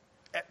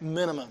 At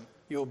minimum,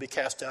 you will be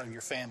cast out of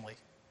your family,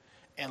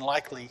 and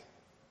likely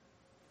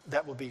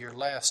that will be your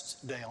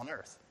last day on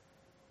earth.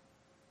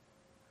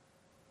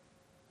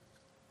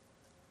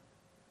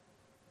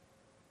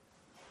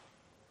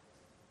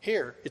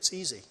 Here, it's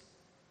easy.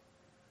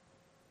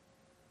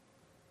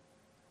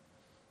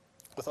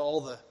 With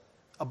all the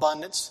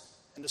abundance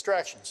and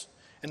distractions.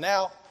 And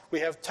now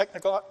we have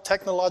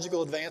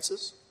technological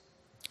advances.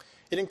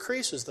 It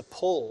increases the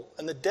pull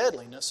and the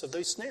deadliness of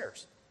these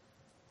snares.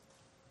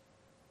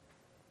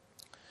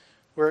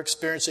 We're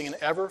experiencing an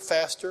ever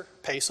faster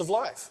pace of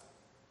life.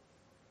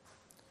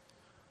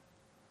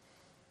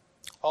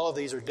 All of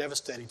these are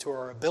devastating to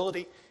our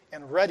ability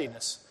and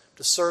readiness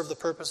to serve the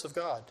purpose of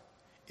God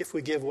if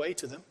we give way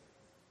to them.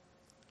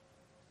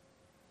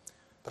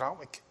 But aren't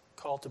we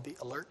called to be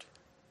alert,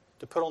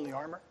 to put on the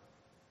armor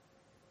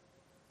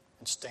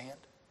and stand?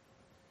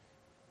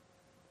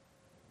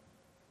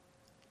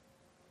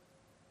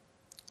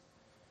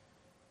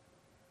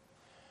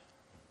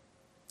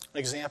 An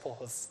example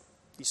of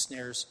these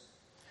snares.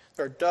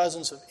 There are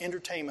dozens of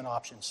entertainment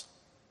options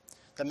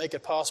that make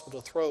it possible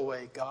to throw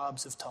away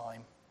gobs of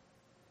time.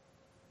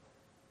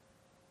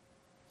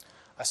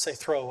 I say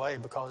throw away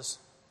because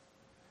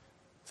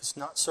if it's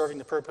not serving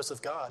the purpose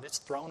of God, it's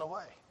thrown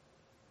away.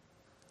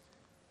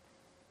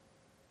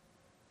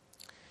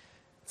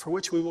 For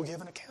which we will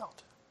give an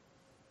account.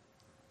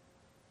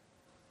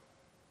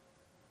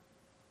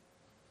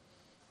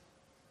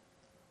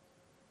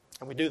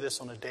 And we do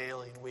this on a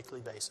daily and weekly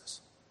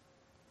basis.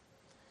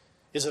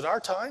 Is it our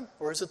time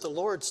or is it the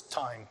Lord's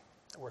time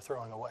that we're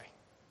throwing away?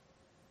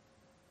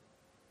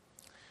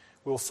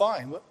 We'll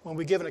find when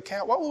we give an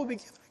account, what will we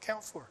give an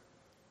account for?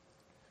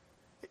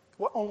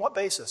 On what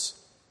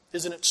basis?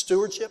 Isn't it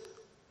stewardship?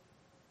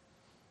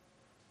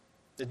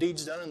 The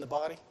deeds done in the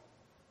body?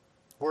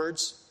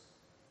 Words?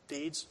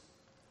 Deeds?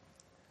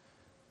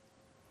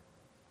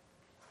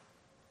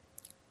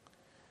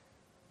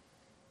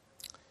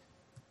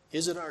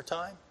 Is it our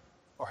time?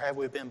 Or have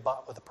we been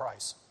bought with a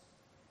price?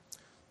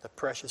 The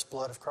precious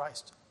blood of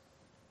Christ.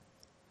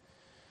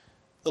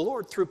 The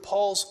Lord, through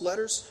Paul's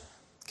letters,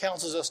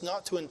 counsels us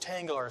not to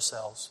entangle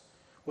ourselves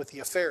with the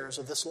affairs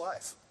of this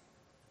life.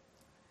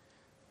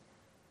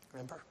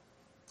 Remember?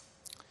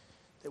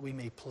 That we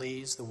may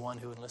please the one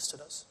who enlisted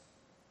us.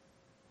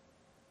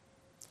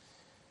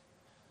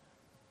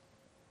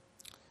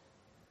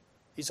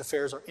 These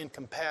affairs are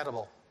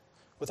incompatible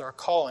with our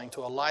calling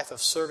to a life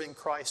of serving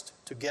Christ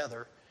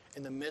together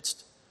in the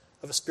midst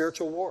of a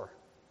spiritual war.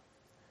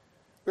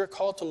 We are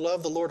called to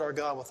love the Lord our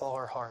God with all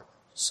our heart,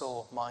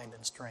 soul, mind,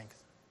 and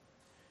strength,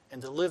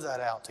 and to live that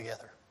out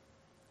together.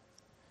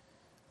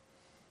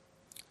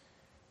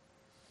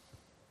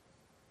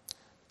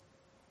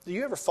 Do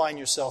you ever find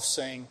yourself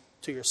saying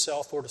to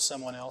yourself or to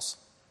someone else,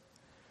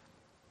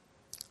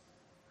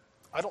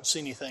 I don't see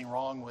anything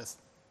wrong with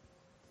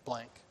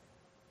blank?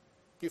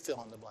 You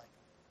fill in the blank.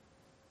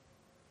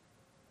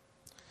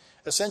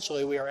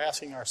 Essentially, we are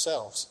asking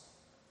ourselves,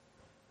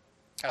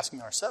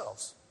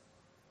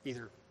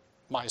 either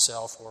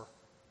myself or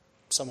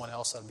someone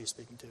else I'd be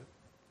speaking to,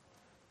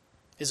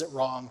 is it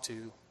wrong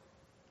to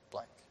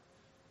blank?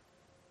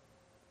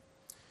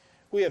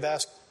 We have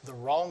asked the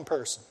wrong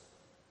person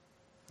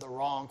the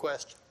wrong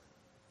question.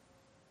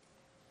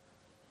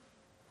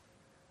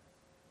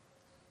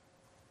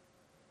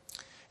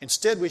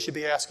 Instead, we should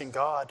be asking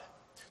God,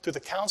 through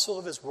the counsel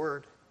of His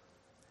Word,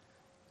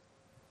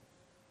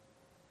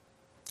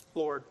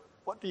 Lord,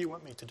 what do you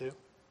want me to do?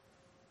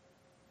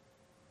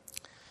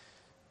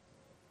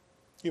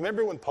 You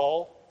remember when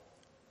Paul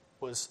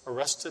was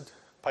arrested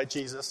by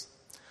Jesus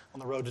on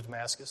the road to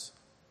Damascus?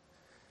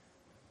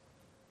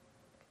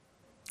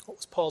 What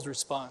was Paul's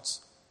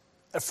response?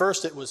 At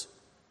first it was,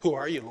 who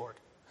are you, Lord?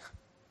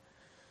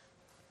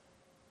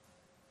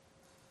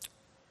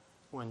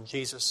 When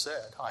Jesus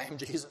said, I am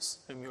Jesus,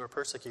 whom you are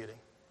persecuting.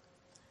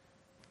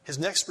 His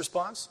next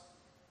response,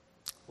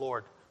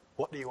 Lord,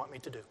 what do you want me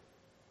to do?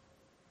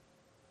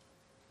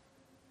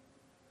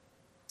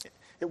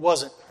 It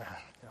wasn't,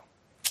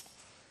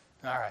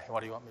 all right, what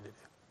do you want me to do?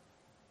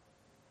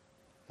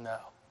 No.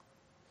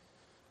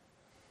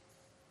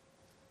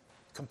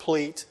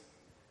 Complete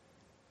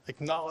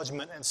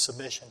acknowledgement and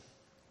submission.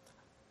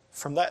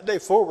 From that day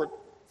forward,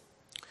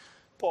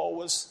 Paul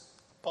was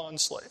a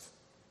bond slave.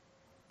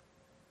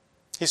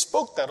 He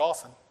spoke that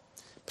often,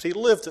 but he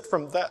lived it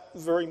from that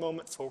very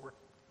moment forward.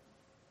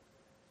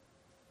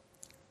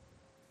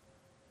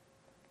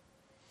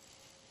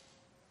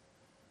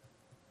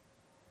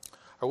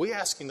 Are we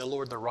asking the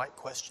Lord the right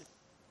question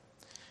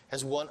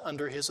as one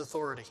under His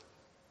authority?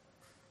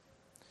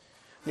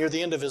 Near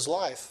the end of his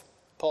life,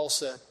 Paul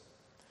said,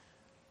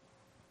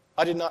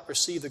 I did not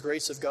receive the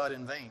grace of God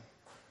in vain.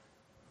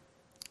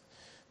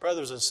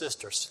 Brothers and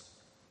sisters,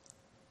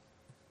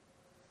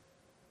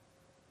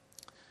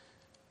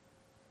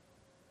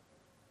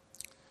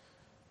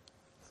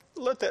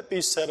 let that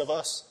be said of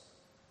us.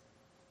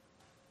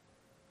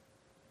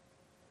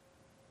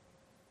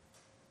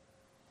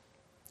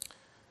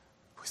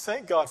 We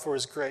thank God for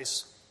His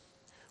grace.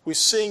 We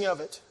sing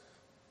of it.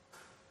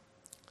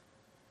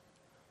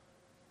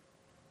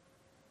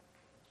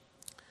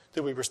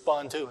 Do we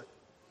respond to it?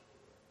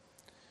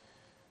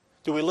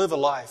 Do we live a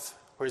life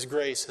where His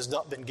grace has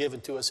not been given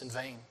to us in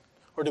vain?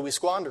 Or do we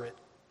squander it?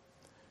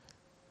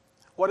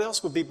 What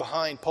else would be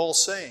behind Paul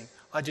saying,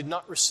 I did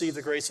not receive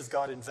the grace of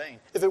God in vain,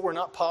 if it were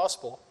not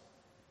possible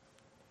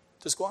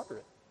to squander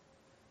it?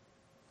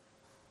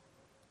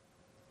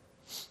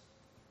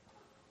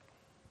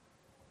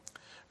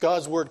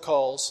 God's Word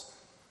calls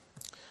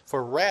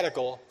for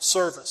radical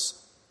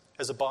service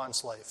as a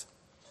bondslave,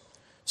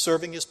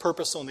 serving His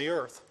purpose on the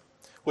earth,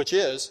 which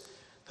is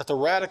that the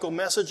radical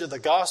message of the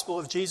gospel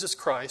of Jesus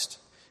Christ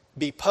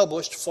be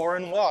published far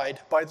and wide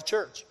by the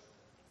church,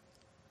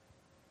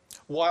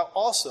 while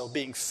also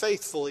being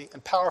faithfully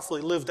and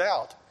powerfully lived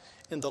out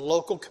in the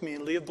local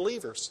community of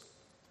believers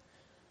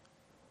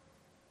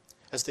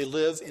as they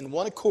live in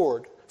one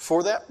accord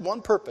for that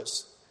one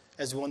purpose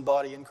as one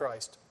body in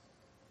Christ.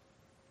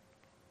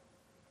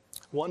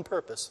 One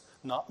purpose,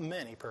 not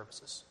many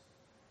purposes.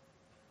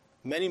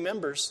 Many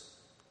members,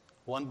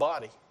 one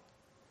body.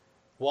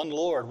 One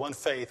Lord, one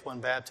faith,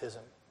 one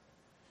baptism.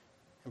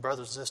 And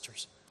brothers and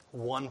sisters,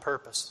 one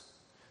purpose.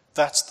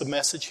 That's the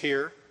message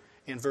here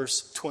in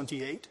verse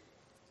 28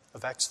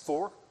 of Acts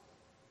 4.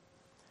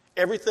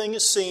 Everything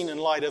is seen in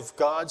light of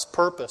God's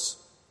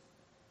purpose.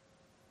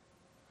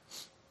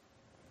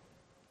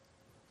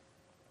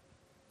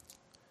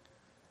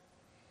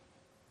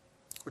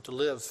 We're to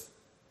live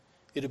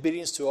in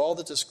obedience to all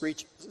that the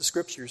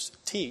Scriptures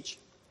teach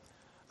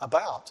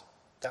about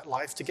that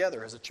life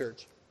together as a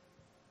church.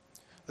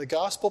 The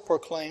gospel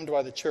proclaimed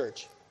by the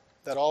church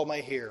that all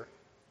may hear,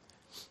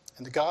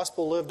 and the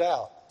gospel lived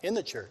out in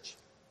the church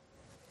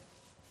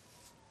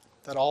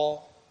that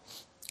all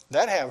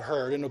that have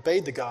heard and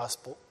obeyed the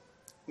gospel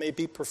may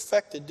be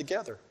perfected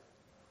together,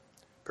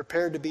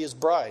 prepared to be his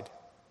bride.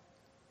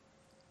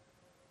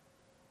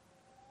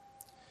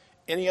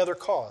 Any other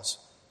cause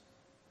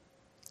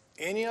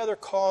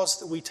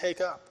that we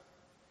take up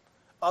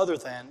other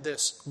than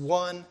this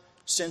one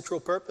central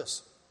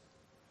purpose,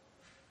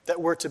 that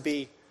we're to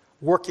be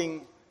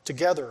working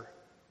together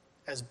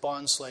as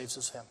bond slaves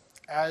of him,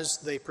 as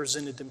they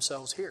presented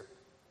themselves here,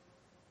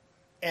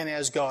 and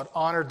as God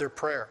honored their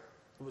prayer.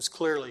 It was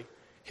clearly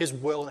his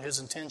will and his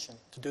intention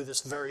to do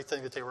this very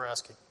thing that they were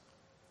asking.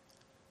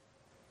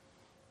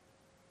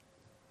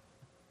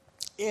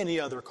 Any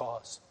other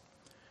cause,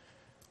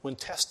 when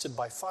tested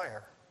by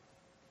fire,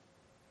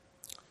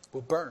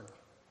 will burn.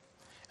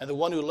 And the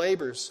one who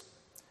labors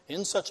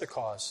in such a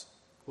cause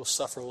will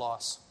suffer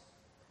loss.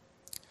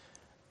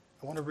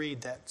 I want to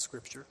read that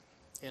scripture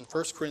in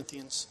 1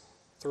 Corinthians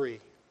 3.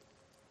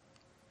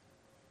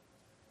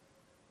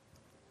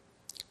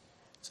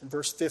 It's in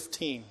verse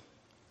 15.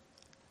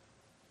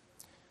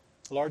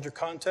 The larger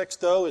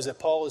context, though, is that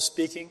Paul is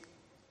speaking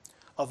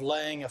of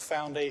laying a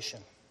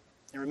foundation.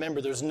 And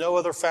remember, there's no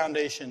other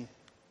foundation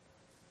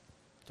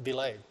to be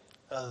laid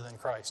other than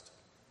Christ,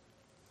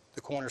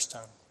 the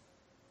cornerstone.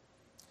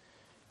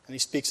 And he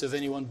speaks of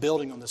anyone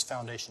building on this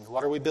foundation.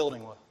 What are we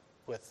building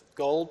with?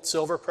 Gold,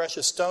 silver,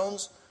 precious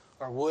stones,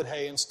 or wood,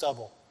 hay, and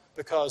stubble?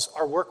 Because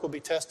our work will be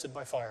tested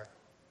by fire.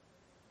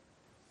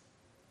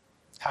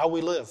 How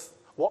we live,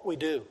 what we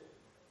do.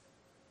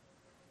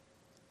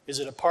 Is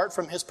it apart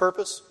from his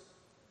purpose?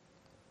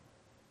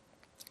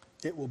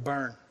 It will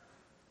burn,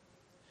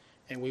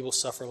 and we will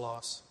suffer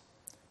loss.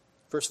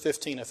 Verse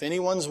 15, if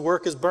anyone's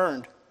work is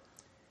burned,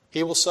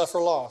 he will suffer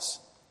loss,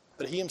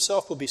 but he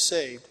himself will be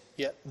saved,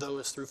 yet though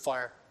it's through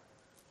fire.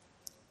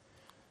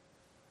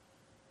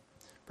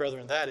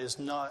 Brethren, that is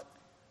not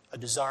a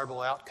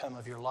desirable outcome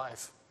of your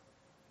life.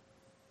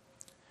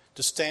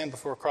 To stand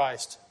before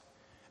Christ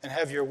and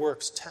have your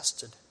works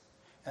tested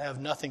and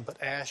have nothing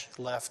but ash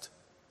left.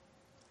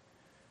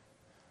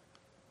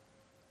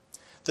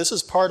 This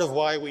is part of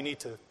why we need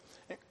to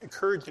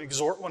encourage and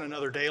exhort one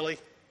another daily.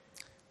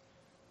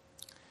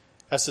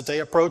 As the day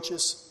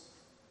approaches,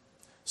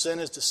 sin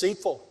is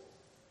deceitful.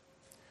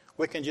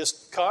 We can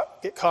just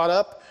get caught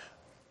up.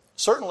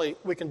 Certainly,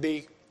 we can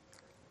be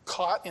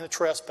caught in a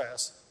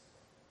trespass.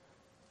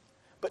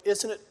 But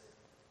isn't it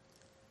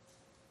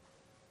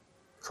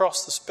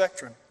across the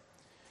spectrum?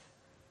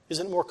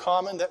 Isn't it more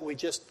common that we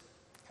just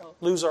kind of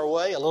lose our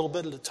way a little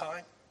bit at a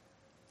time?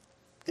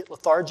 Get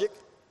lethargic?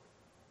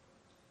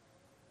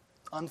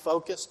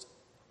 Unfocused?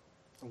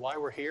 And why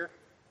we're here?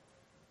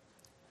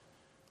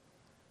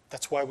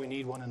 That's why we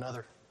need one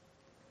another.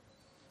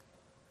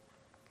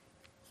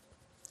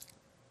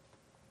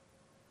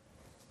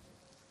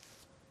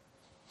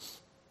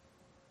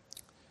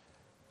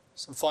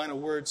 Some final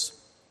words.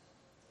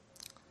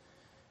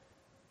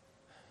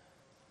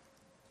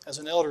 As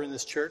an elder in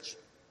this church,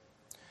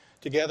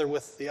 together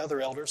with the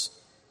other elders,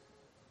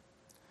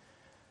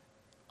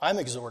 I'm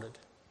exhorted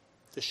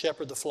to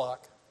shepherd the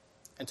flock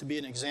and to be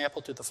an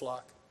example to the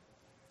flock.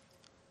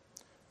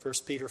 1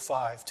 Peter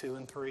 5, 2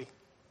 and 3.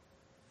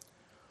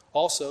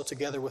 Also,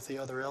 together with the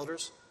other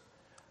elders,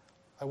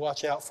 I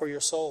watch out for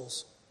your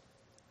souls.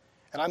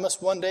 And I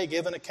must one day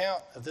give an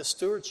account of this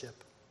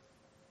stewardship.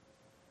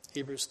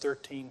 Hebrews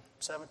 13,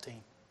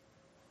 17.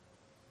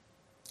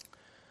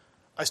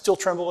 I still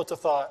tremble at the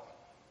thought.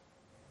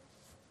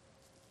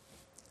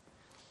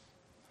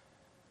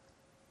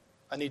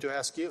 I need to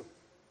ask you,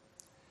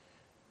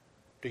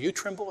 do you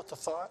tremble at the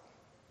thought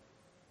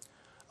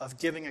of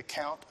giving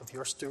account of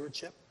your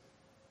stewardship?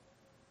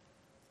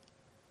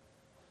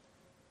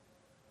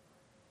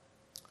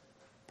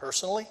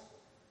 Personally?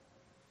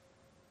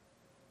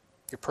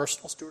 Your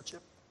personal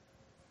stewardship?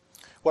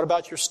 What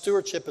about your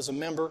stewardship as a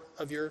member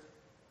of your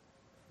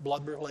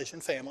blood relation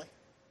family,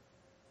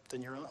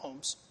 within your own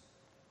homes?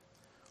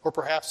 Or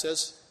perhaps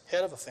as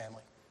head of a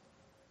family?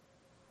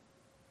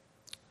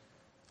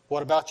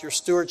 What about your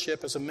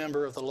stewardship as a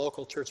member of the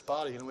local church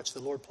body in which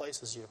the Lord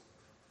places you?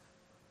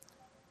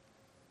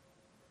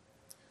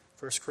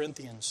 1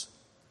 Corinthians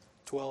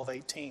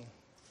 12:18.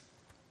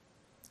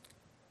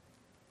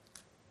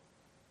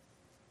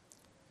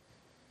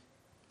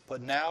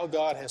 But now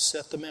God has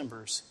set the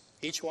members,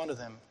 each one of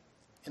them,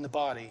 in the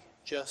body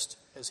just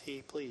as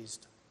he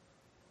pleased.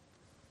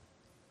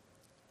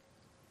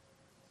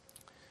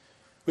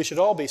 We should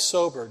all be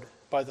sobered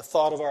by the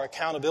thought of our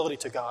accountability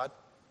to God.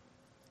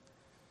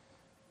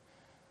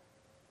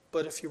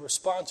 But if your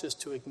response is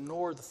to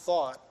ignore the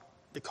thought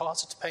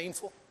because it's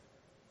painful,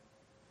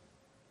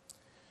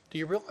 do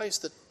you realize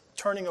that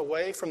turning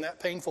away from that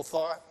painful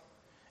thought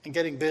and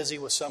getting busy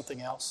with something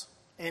else,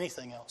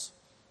 anything else,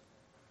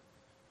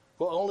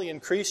 will only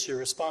increase your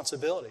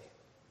responsibility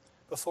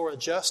before a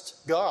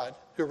just God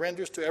who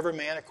renders to every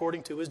man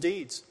according to his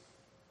deeds?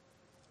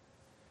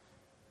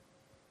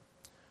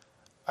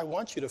 I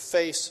want you to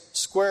face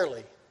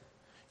squarely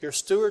your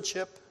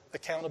stewardship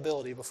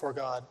accountability before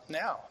God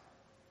now,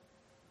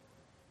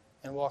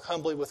 and walk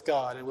humbly with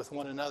God and with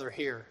one another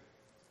here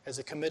as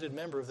a committed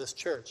member of this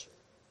church,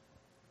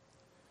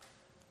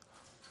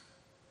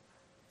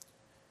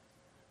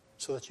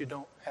 so that you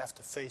don't have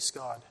to face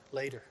God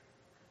later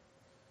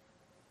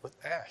with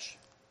ash.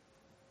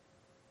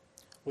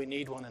 We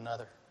need one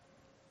another.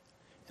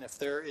 And if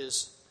there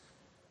is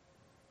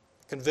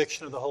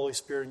conviction of the Holy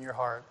Spirit in your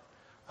heart,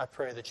 I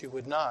pray that you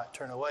would not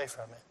turn away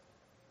from it.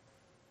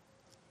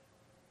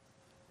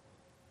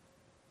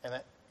 And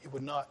that you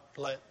would not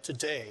let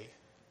today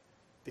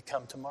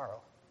become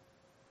tomorrow.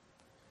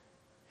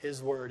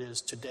 His word is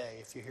today.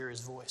 If you hear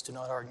his voice, do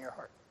not harden your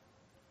heart.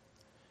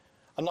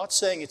 I'm not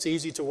saying it's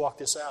easy to walk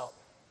this out.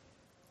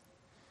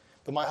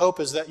 But my hope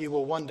is that you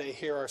will one day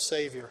hear our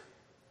Savior,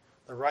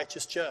 the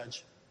righteous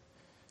judge,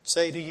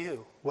 say to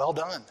you, well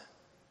done.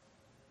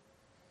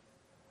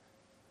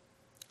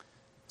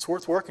 It's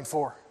worth working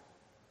for.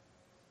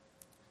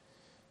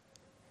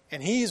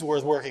 And he's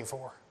worth working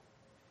for.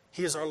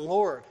 He is our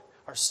Lord,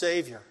 our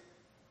Savior.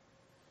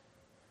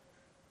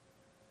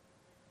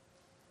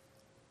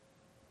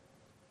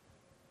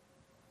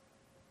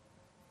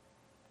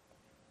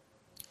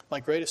 My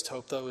greatest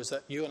hope, though, is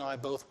that you and I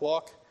both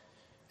walk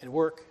and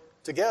work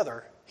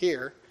together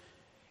here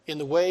in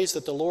the ways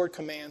that the Lord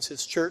commands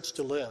his church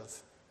to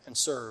live and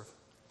serve.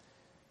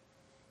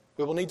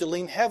 We will need to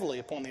lean heavily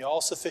upon the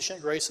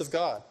all-sufficient grace of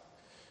God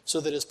so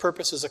that his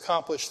purpose is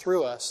accomplished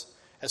through us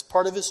as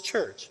part of his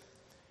church,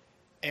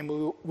 and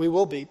we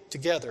will be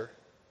together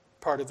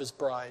part of his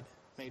bride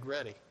made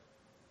ready.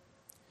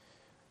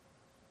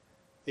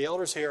 The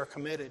elders here are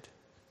committed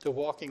to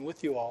walking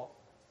with you all.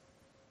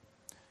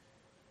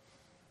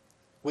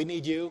 We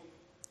need you.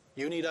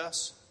 You need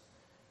us.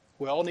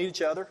 We all need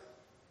each other.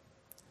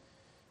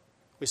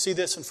 We see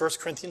this in 1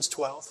 Corinthians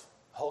 12.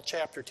 The whole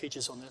chapter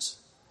teaches on this.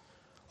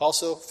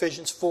 Also,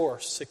 Ephesians 4,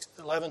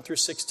 11 through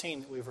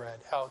 16 that we've read.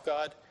 How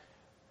God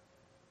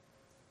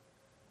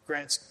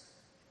grants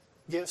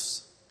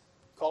gifts,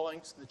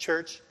 callings in the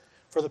church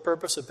for the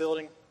purpose of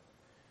building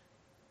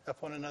up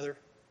one another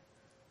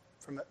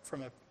from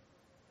a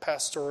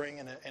pastoring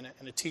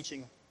and a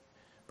teaching.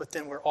 But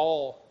then we're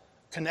all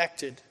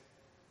connected,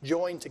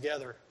 joined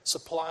together,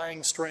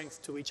 supplying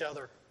strength to each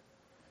other.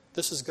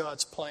 This is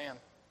God's plan.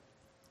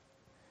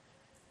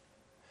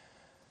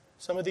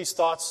 Some of these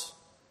thoughts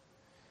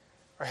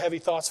are heavy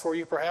thoughts for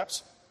you,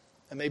 perhaps,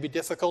 and may be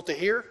difficult to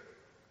hear,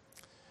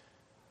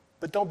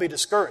 but don't be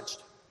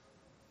discouraged.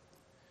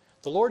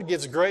 The Lord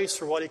gives grace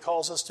for what he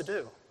calls us to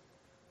do.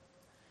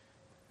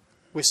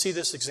 We see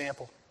this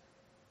example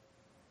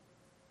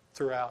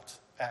throughout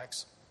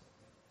Acts.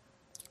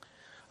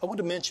 I want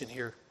to mention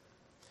here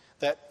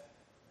that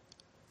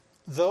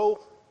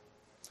though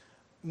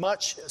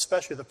much,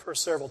 especially the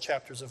first several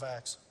chapters of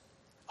Acts,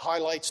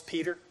 highlights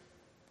Peter,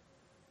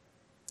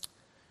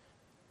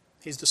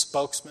 he's the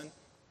spokesman,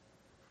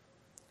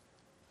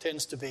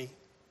 tends to be.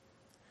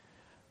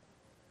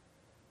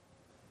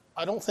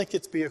 I don't think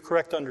it'd be a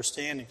correct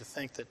understanding to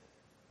think that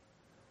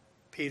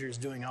Peter's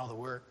doing all the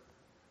work.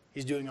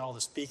 He's doing all the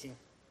speaking.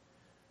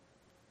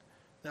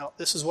 Now,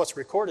 this is what's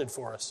recorded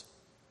for us.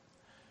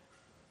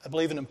 I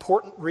believe an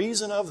important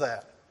reason of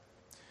that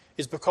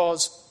is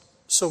because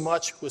so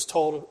much was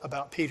told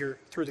about Peter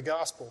through the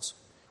Gospels.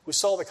 We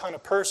saw the kind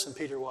of person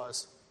Peter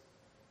was.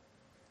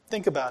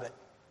 Think about it.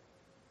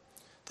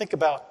 Think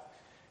about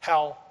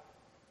how,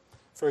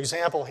 for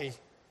example, he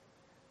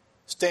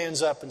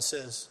stands up and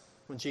says,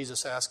 when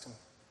Jesus asked him,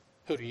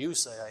 "Who do you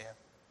say I am?"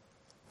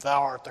 "Thou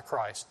art the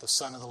Christ, the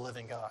Son of the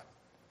living God."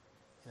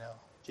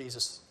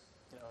 Jesus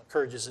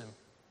encourages him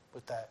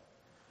with that.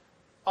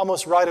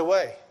 Almost right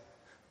away,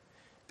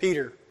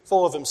 Peter,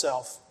 full of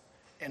himself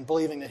and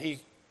believing that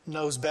he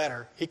knows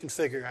better, he can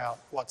figure out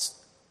what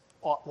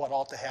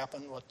ought to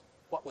happen,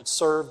 what would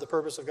serve the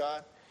purpose of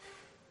God.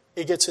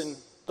 He gets in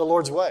the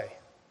Lord's way.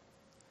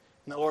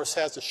 And the Lord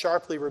has to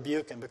sharply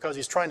rebuke him because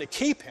he's trying to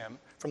keep him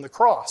from the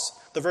cross,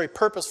 the very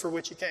purpose for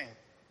which he came.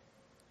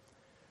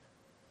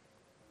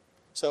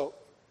 So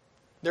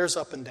there's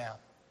up and down.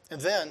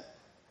 And then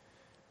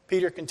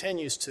Peter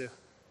continues to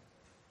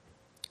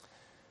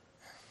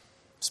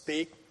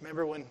speak.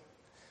 Remember when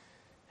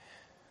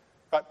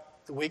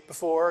about the week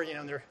before,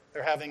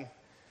 they're having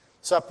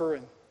supper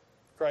and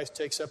Christ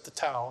takes up the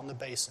towel and the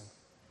basin.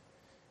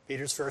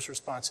 Peter's first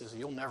response is,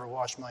 "You'll never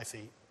wash my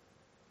feet."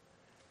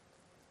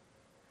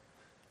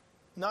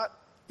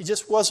 He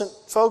just wasn't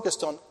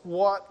focused on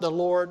what the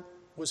Lord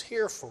was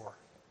here for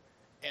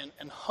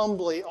and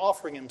humbly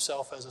offering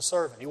himself as a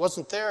servant. He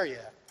wasn't there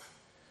yet.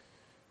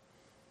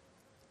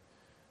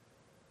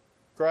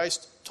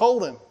 Christ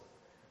told him,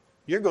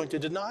 "You're going to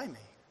deny me."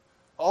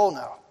 "Oh,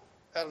 no,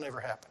 that'll never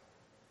happen."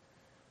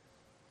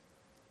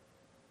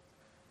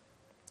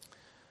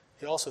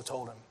 He also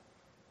told him,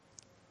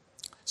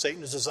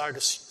 "Satan has desired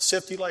to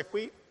sift you like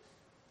wheat,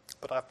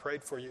 but I've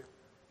prayed for you."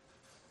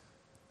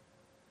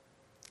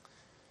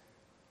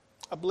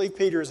 I believe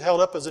Peter is held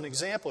up as an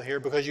example here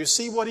because you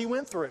see what he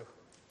went through.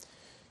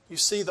 You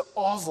see the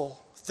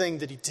awful thing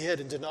that he did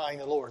in denying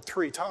the Lord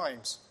 3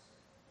 times.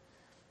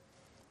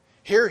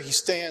 Here he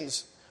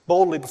stands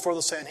boldly before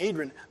the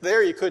Sanhedrin.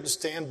 There he couldn't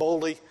stand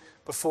boldly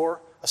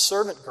before a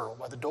servant girl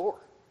by the door.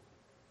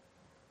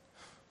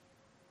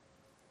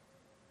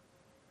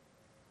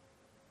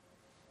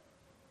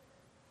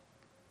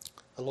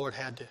 the Lord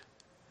had to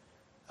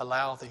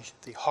allow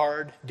the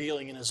hard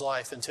dealing in his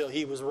life until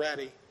he was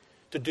ready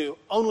to do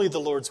only the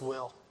Lord's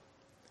will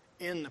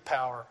in the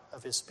power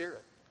of his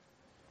Spirit.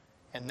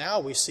 And now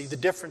we see the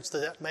difference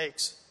that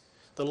makes.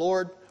 The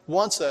Lord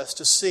wants us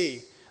to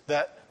see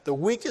that the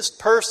weakest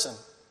person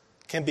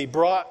can be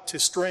brought to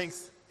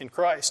strength in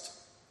Christ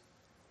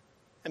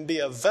and be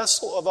a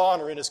vessel of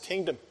honor in his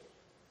kingdom.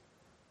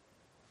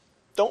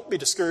 Don't be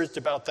discouraged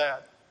about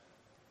that.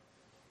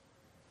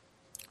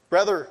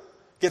 Rather,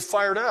 get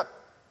fired up.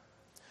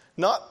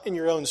 Not in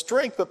your own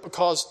strength, but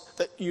because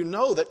that you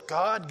know that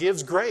God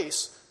gives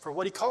grace for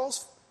what he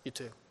calls you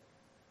to.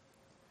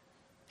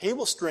 He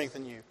will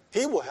strengthen you.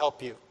 He will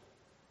help you.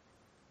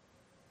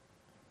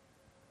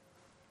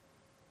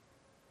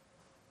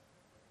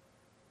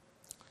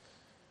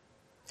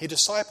 He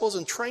disciples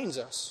and trains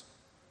us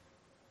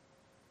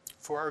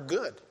for our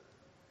good,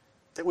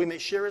 that we may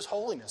share his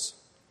holiness.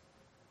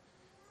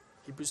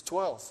 Hebrews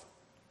 12.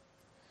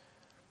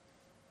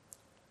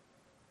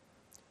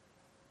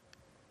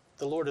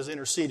 The Lord is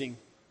interceding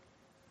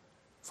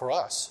for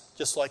us,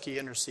 just like he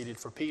interceded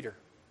for Peter.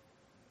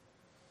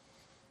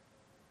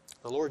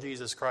 The Lord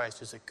Jesus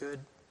Christ is a good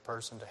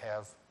person to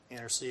have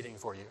interceding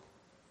for you.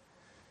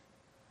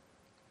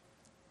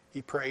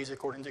 He prays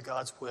according to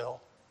God's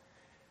will,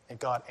 and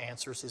God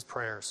answers his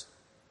prayers.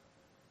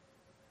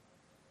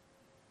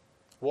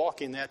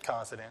 Walk in that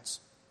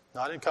confidence,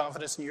 not in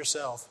confidence in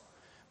yourself,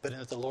 but in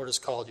that the Lord has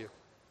called you.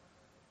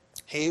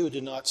 He who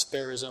did not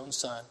spare his own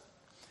Son,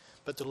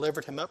 but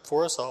delivered him up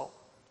for us all,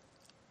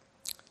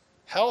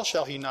 how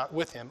shall he not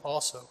with him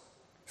also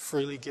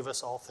freely give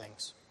us all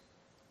things?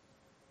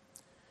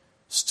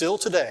 Still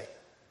today,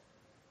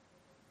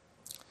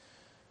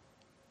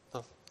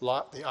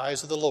 the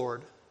eyes of the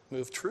Lord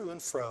move to and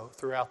fro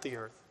throughout the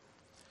earth,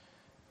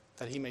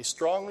 that he may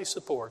strongly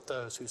support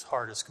those whose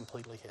heart is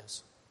completely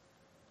his.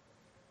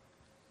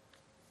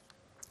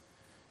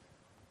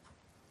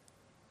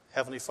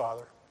 Heavenly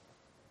Father,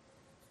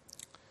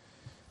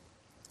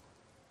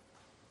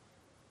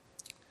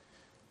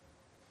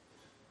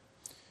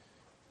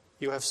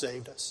 you have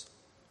saved us,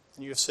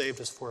 and you have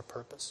saved us for a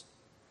purpose.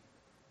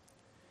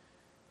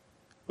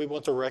 We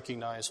want to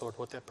recognize, Lord,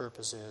 what that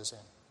purpose is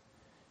and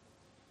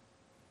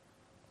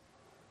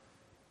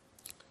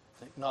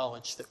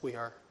acknowledge that we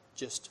are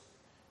just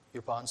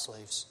your bond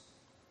slaves.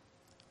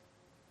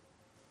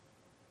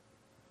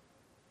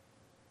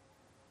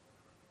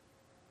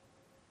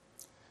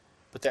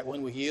 But that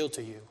when we yield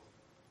to you,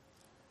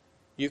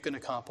 you can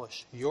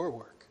accomplish your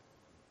work.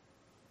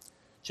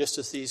 Just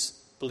as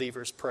these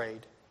believers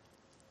prayed,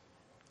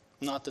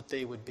 not that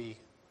they would be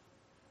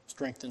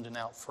strengthened and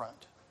out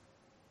front,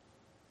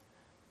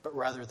 but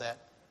rather that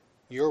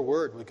your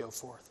word would go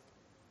forth.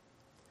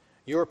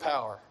 Your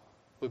power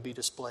would be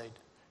displayed.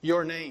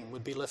 Your name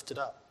would be lifted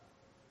up.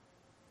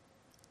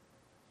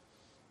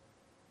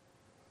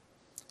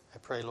 I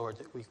pray, Lord,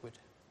 that we would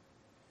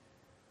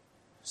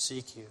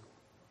seek you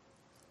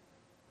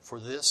for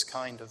this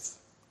kind of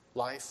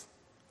life,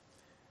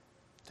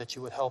 that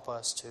you would help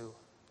us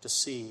to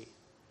see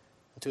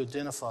and to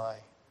identify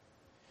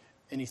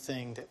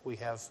anything that we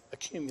have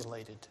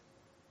accumulated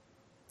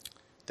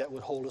that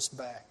would hold us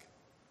back.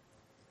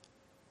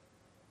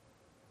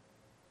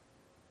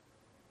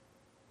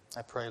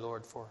 I pray,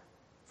 Lord, for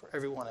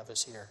every one of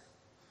us here,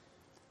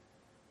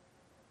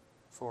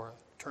 for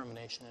a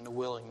determination and a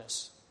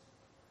willingness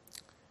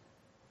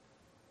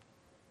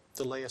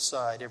to lay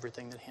aside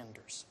everything that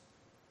hinders.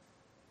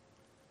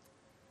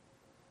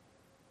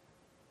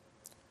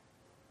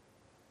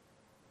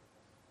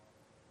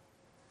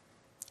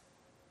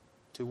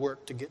 To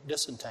work to get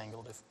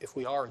disentangled if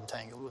we are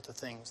entangled with the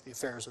things, the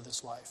affairs of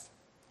this life,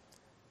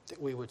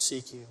 that we would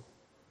seek you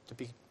to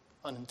be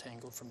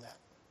unentangled from that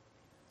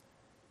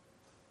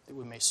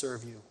we may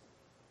serve you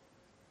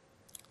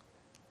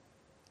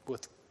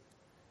with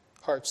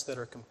hearts that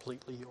are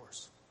completely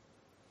yours.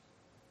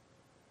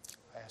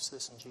 I ask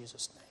this in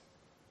Jesus' name.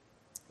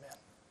 Amen.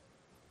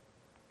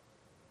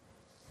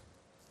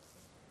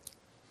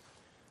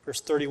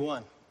 Verse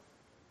 31.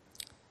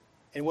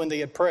 And when they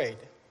had prayed,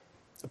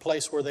 the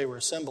place where they were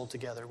assembled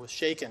together was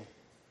shaken,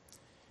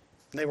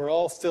 and they were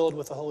all filled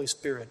with the Holy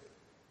Spirit,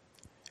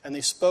 and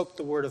they spoke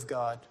the word of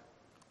God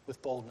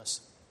with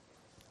boldness.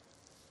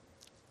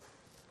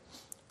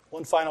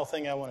 One final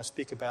thing I want to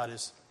speak about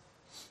is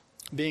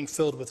being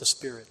filled with the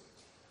Spirit.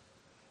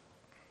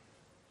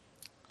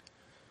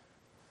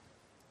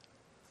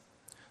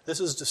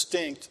 This is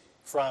distinct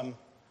from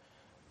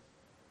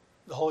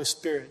the Holy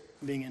Spirit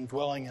being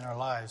indwelling in our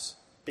lives,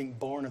 being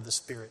born of the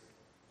Spirit.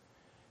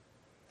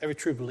 Every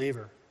true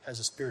believer has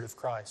the Spirit of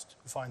Christ.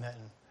 We find that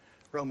in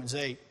Romans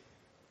 8.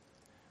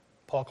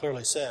 Paul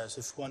clearly says,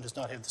 if one does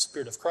not have the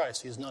Spirit of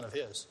Christ, he is none of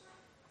his.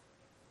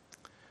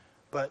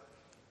 But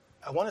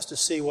I want us to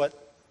see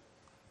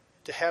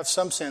to have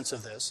some sense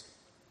of this,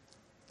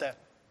 that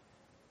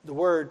the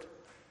word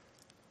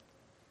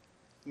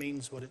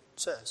means what it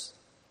says.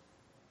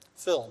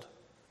 Filled.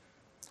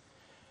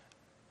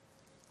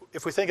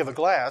 If we think of a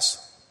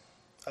glass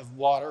of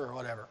water or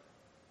whatever,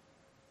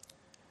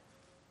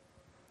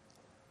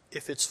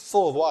 if it's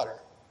full of water,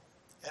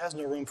 it has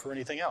no room for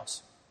anything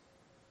else.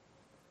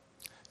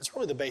 It's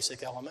really the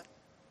basic element.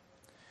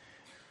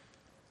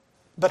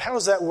 But how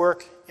does that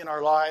work in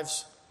our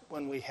lives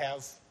when we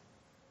have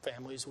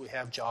families, we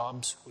have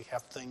jobs, we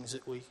have things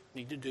that we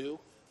need to do?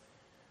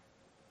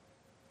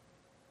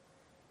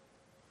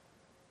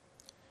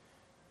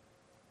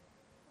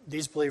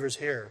 These believers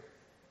here,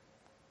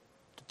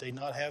 did they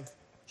not have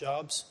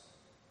jobs,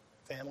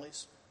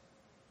 families?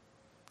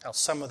 Now,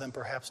 some of them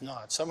perhaps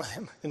not. Some of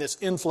them, in this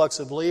influx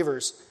of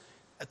believers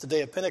at the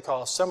day of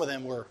Pentecost, some of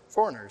them were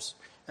foreigners.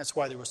 That's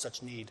why there was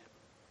such need.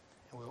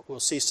 And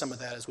we'll see some of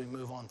that as we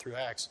move on through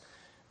Acts.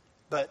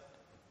 But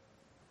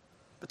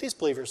these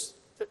believers,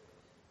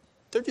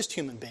 they're just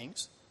human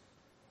beings.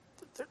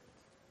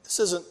 This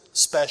isn't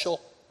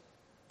special.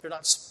 They're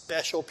not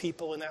special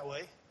people in that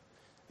way.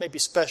 Maybe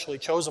specially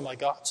chosen by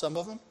God, some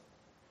of them.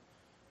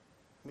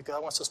 Maybe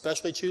God wants to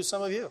specially choose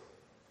some of you.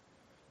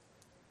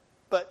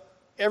 But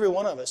every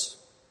one of us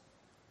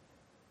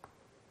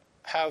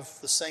have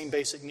the same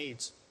basic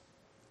needs.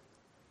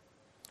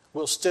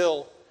 We'll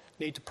still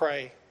need to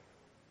pray,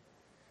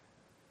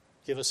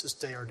 give us this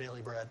day our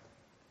daily bread.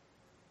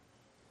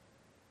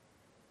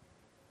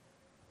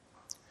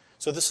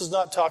 So this is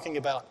not talking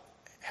about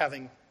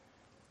having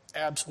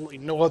absolutely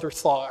no other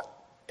thought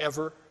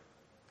ever.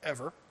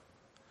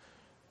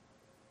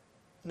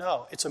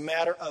 No, it's a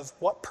matter of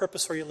what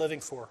purpose are you living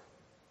for?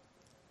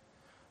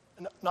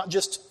 Not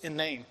just in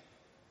name,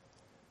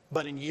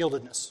 but in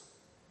yieldedness.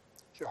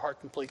 Is your heart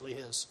completely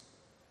His?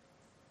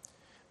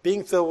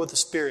 Being filled with the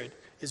Spirit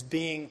is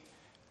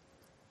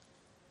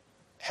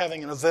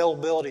having an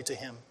availability to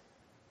Him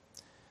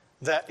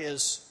that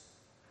is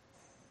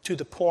to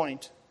the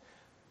point,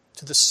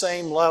 to the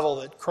same level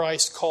that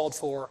Christ called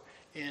for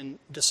in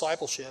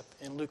discipleship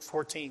in Luke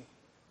 14.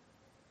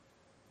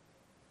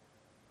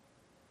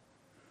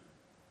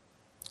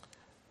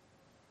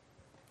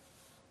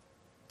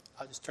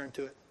 I'll just turn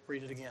to it,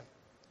 read it again.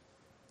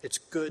 It's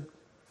good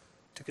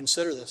to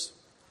consider this.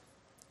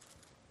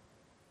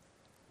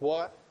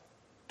 What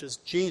does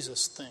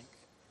Jesus think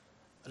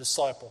a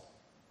disciple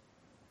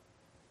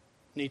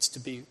needs to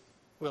be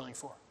willing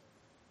for?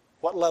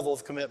 What level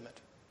of commitment?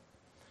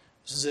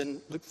 This is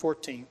in Luke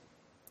 14,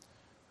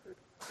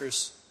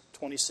 verse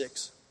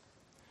 26.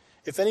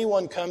 If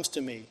anyone comes to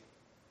me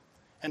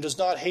and does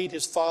not hate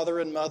his father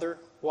and mother,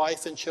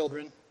 wife and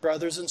children,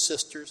 brothers and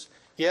sisters,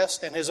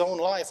 yes, and his own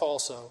life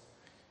also,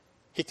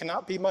 he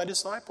cannot be my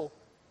disciple.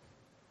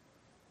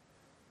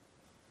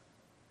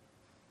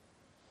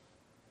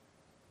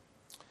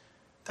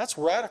 That's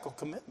radical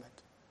commitment.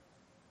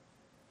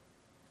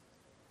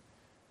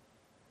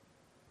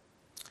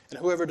 And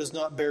whoever does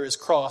not bear his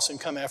cross and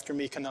come after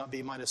me cannot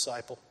be my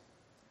disciple.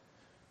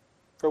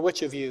 For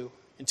which of you,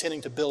 intending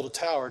to build a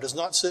tower, does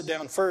not sit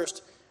down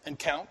first and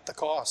count the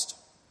cost,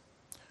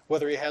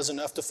 whether he has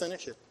enough to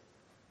finish it?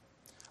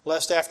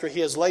 Lest after he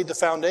has laid the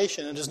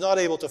foundation and is not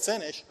able to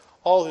finish,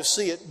 all who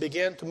see it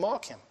begin to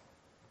mock him,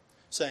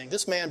 saying,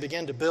 this man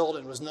began to build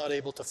and was not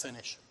able to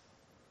finish.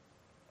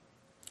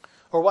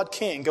 Or what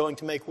king, going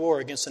to make war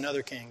against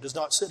another king, does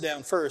not sit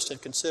down first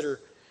and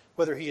consider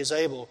whether he is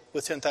able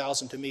with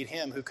 10,000 to meet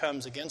him who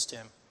comes against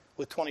him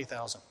with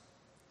 20,000?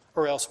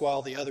 Or else,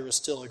 while the other is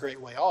still a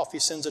great way off, he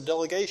sends a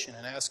delegation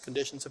and asks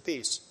conditions of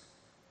peace.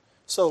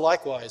 So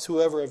likewise,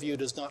 whoever of you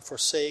does not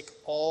forsake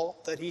all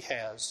that he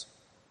has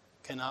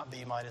cannot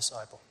be my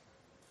disciple.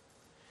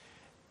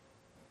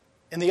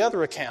 In the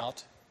other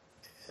account,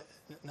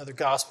 another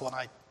gospel, and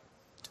I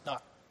did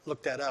not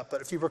look that up, but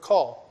if you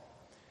recall,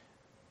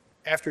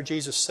 after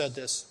Jesus said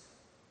this,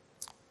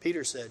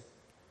 Peter said,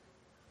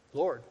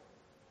 Lord,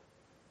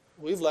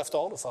 we've left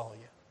all to follow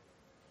you.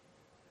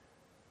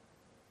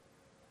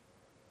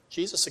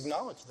 Jesus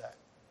acknowledged that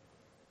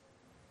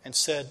and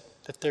said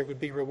that there would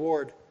be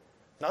reward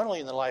not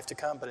only in the life to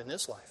come, but in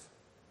this life.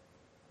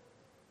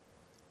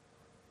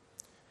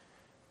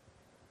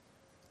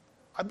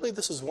 I believe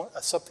this is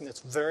something that's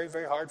very,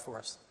 very hard for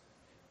us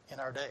in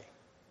our day.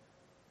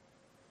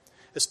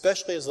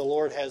 Especially as the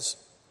Lord has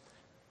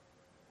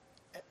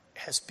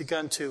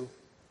begun to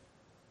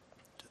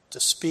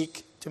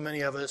speak to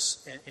many of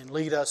us and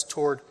lead us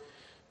toward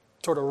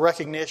a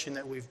recognition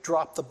that we've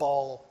dropped the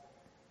ball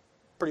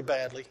pretty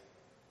badly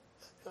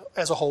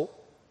as a whole,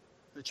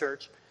 the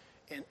church,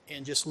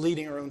 and just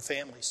leading our own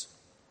families.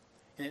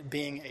 And it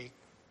being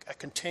a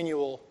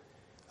continual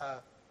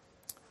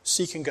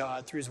seeking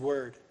God through His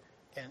Word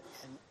and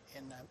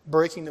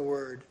breaking the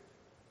Word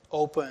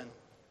open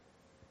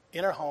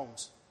in our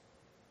homes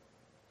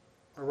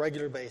on a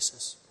regular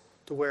basis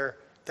to where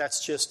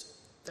that's just,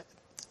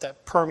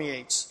 that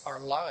permeates our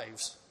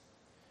lives.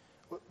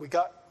 We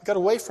got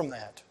away from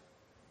that.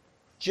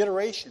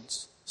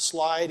 Generations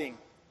sliding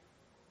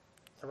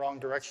the wrong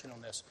direction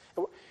on this.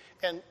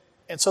 And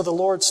so the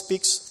Lord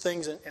speaks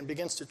things and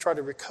begins to try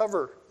to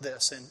recover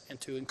this and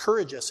to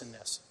encourage us in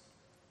this.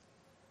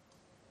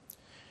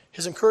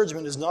 His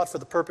encouragement is not for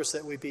the purpose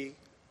that we be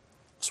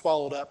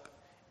swallowed up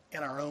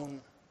in our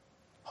own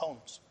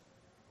homes.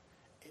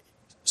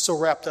 So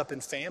wrapped up in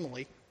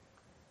family.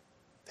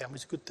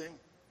 Family's a good thing.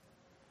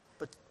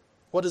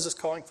 What is this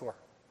calling for?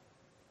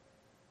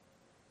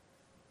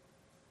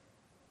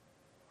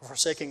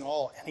 Forsaking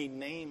all. And he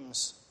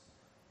names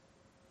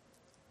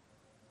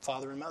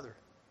father and mother,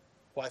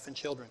 wife and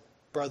children,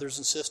 brothers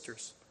and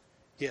sisters.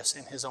 Yes,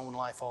 in his own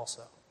life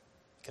also.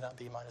 You cannot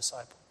be my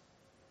disciple.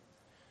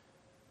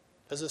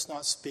 Does this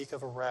not speak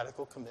of a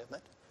radical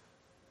commitment?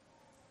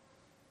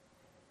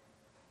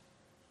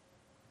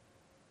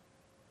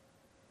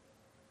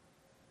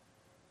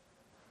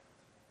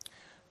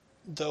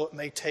 Though it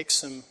may take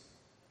some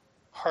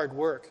hard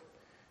work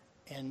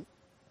in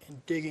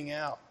digging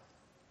out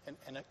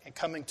and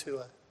coming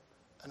to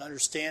an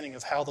understanding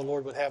of how the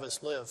Lord would have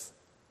us live,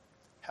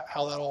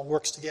 how that all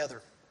works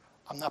together.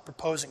 I'm not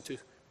proposing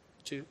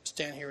to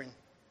stand here and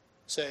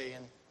say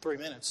in 3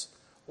 minutes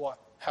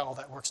how all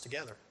that works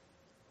together.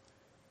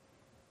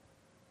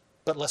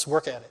 But let's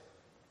work at it.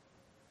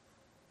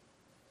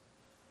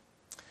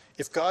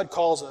 If God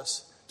calls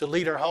us to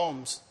lead our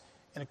homes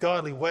in a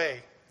godly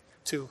way,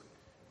 to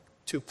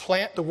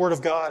plant the Word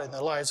of God in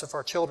the lives of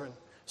our children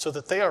so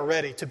that they are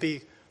ready to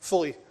be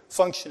fully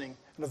functioning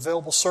and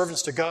available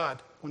servants to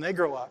God when they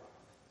grow up,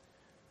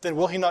 then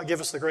will He not give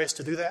us the grace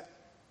to do that?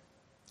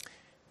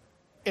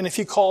 And if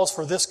He calls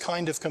for this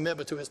kind of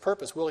commitment to His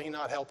purpose, will He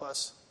not help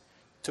us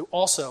to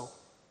also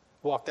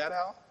walk that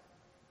out?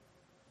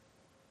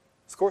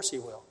 Of course He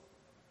will.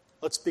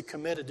 Let's be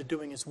committed to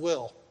doing His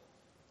will,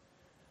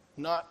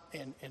 not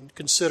in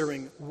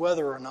considering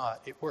whether or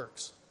not it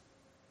works.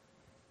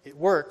 It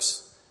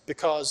works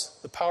because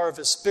the power of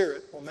His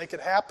Spirit will make it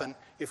happen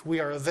if we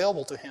are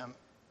available to Him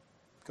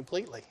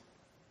completely.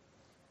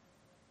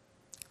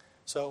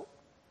 So,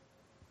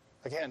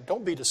 again,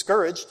 don't be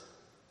discouraged,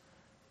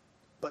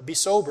 but be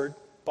sobered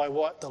by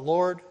what the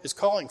Lord is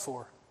calling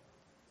for.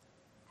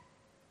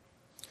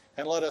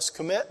 And let us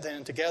commit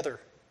then together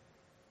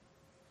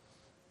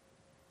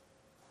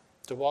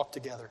to walk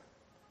together,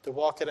 to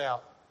walk it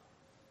out,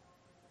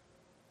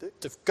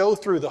 to go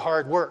through the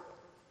hard work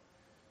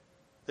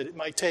that it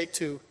might take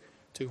to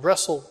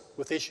wrestle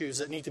with issues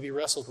that need to be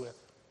wrestled with,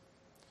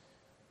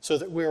 so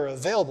that we are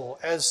available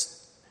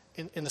as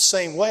in the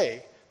same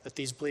way that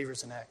these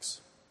believers in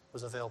Acts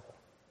was available.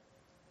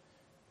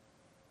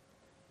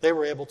 They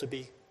were able to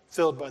be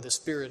filled by the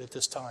Spirit at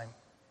this time,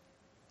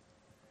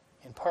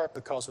 in part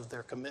because of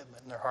their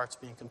commitment and their hearts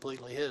being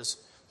completely His.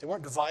 They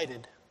weren't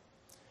divided.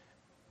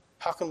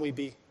 How can we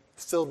be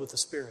filled with the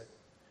Spirit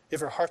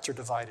if our hearts are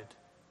divided?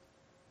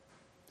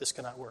 This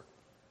cannot work.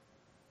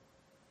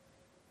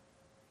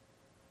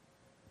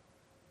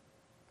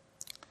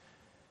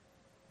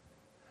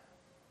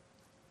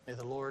 May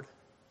the Lord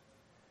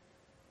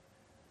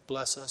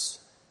bless us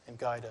and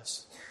guide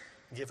us,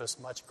 and give us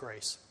much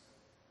grace.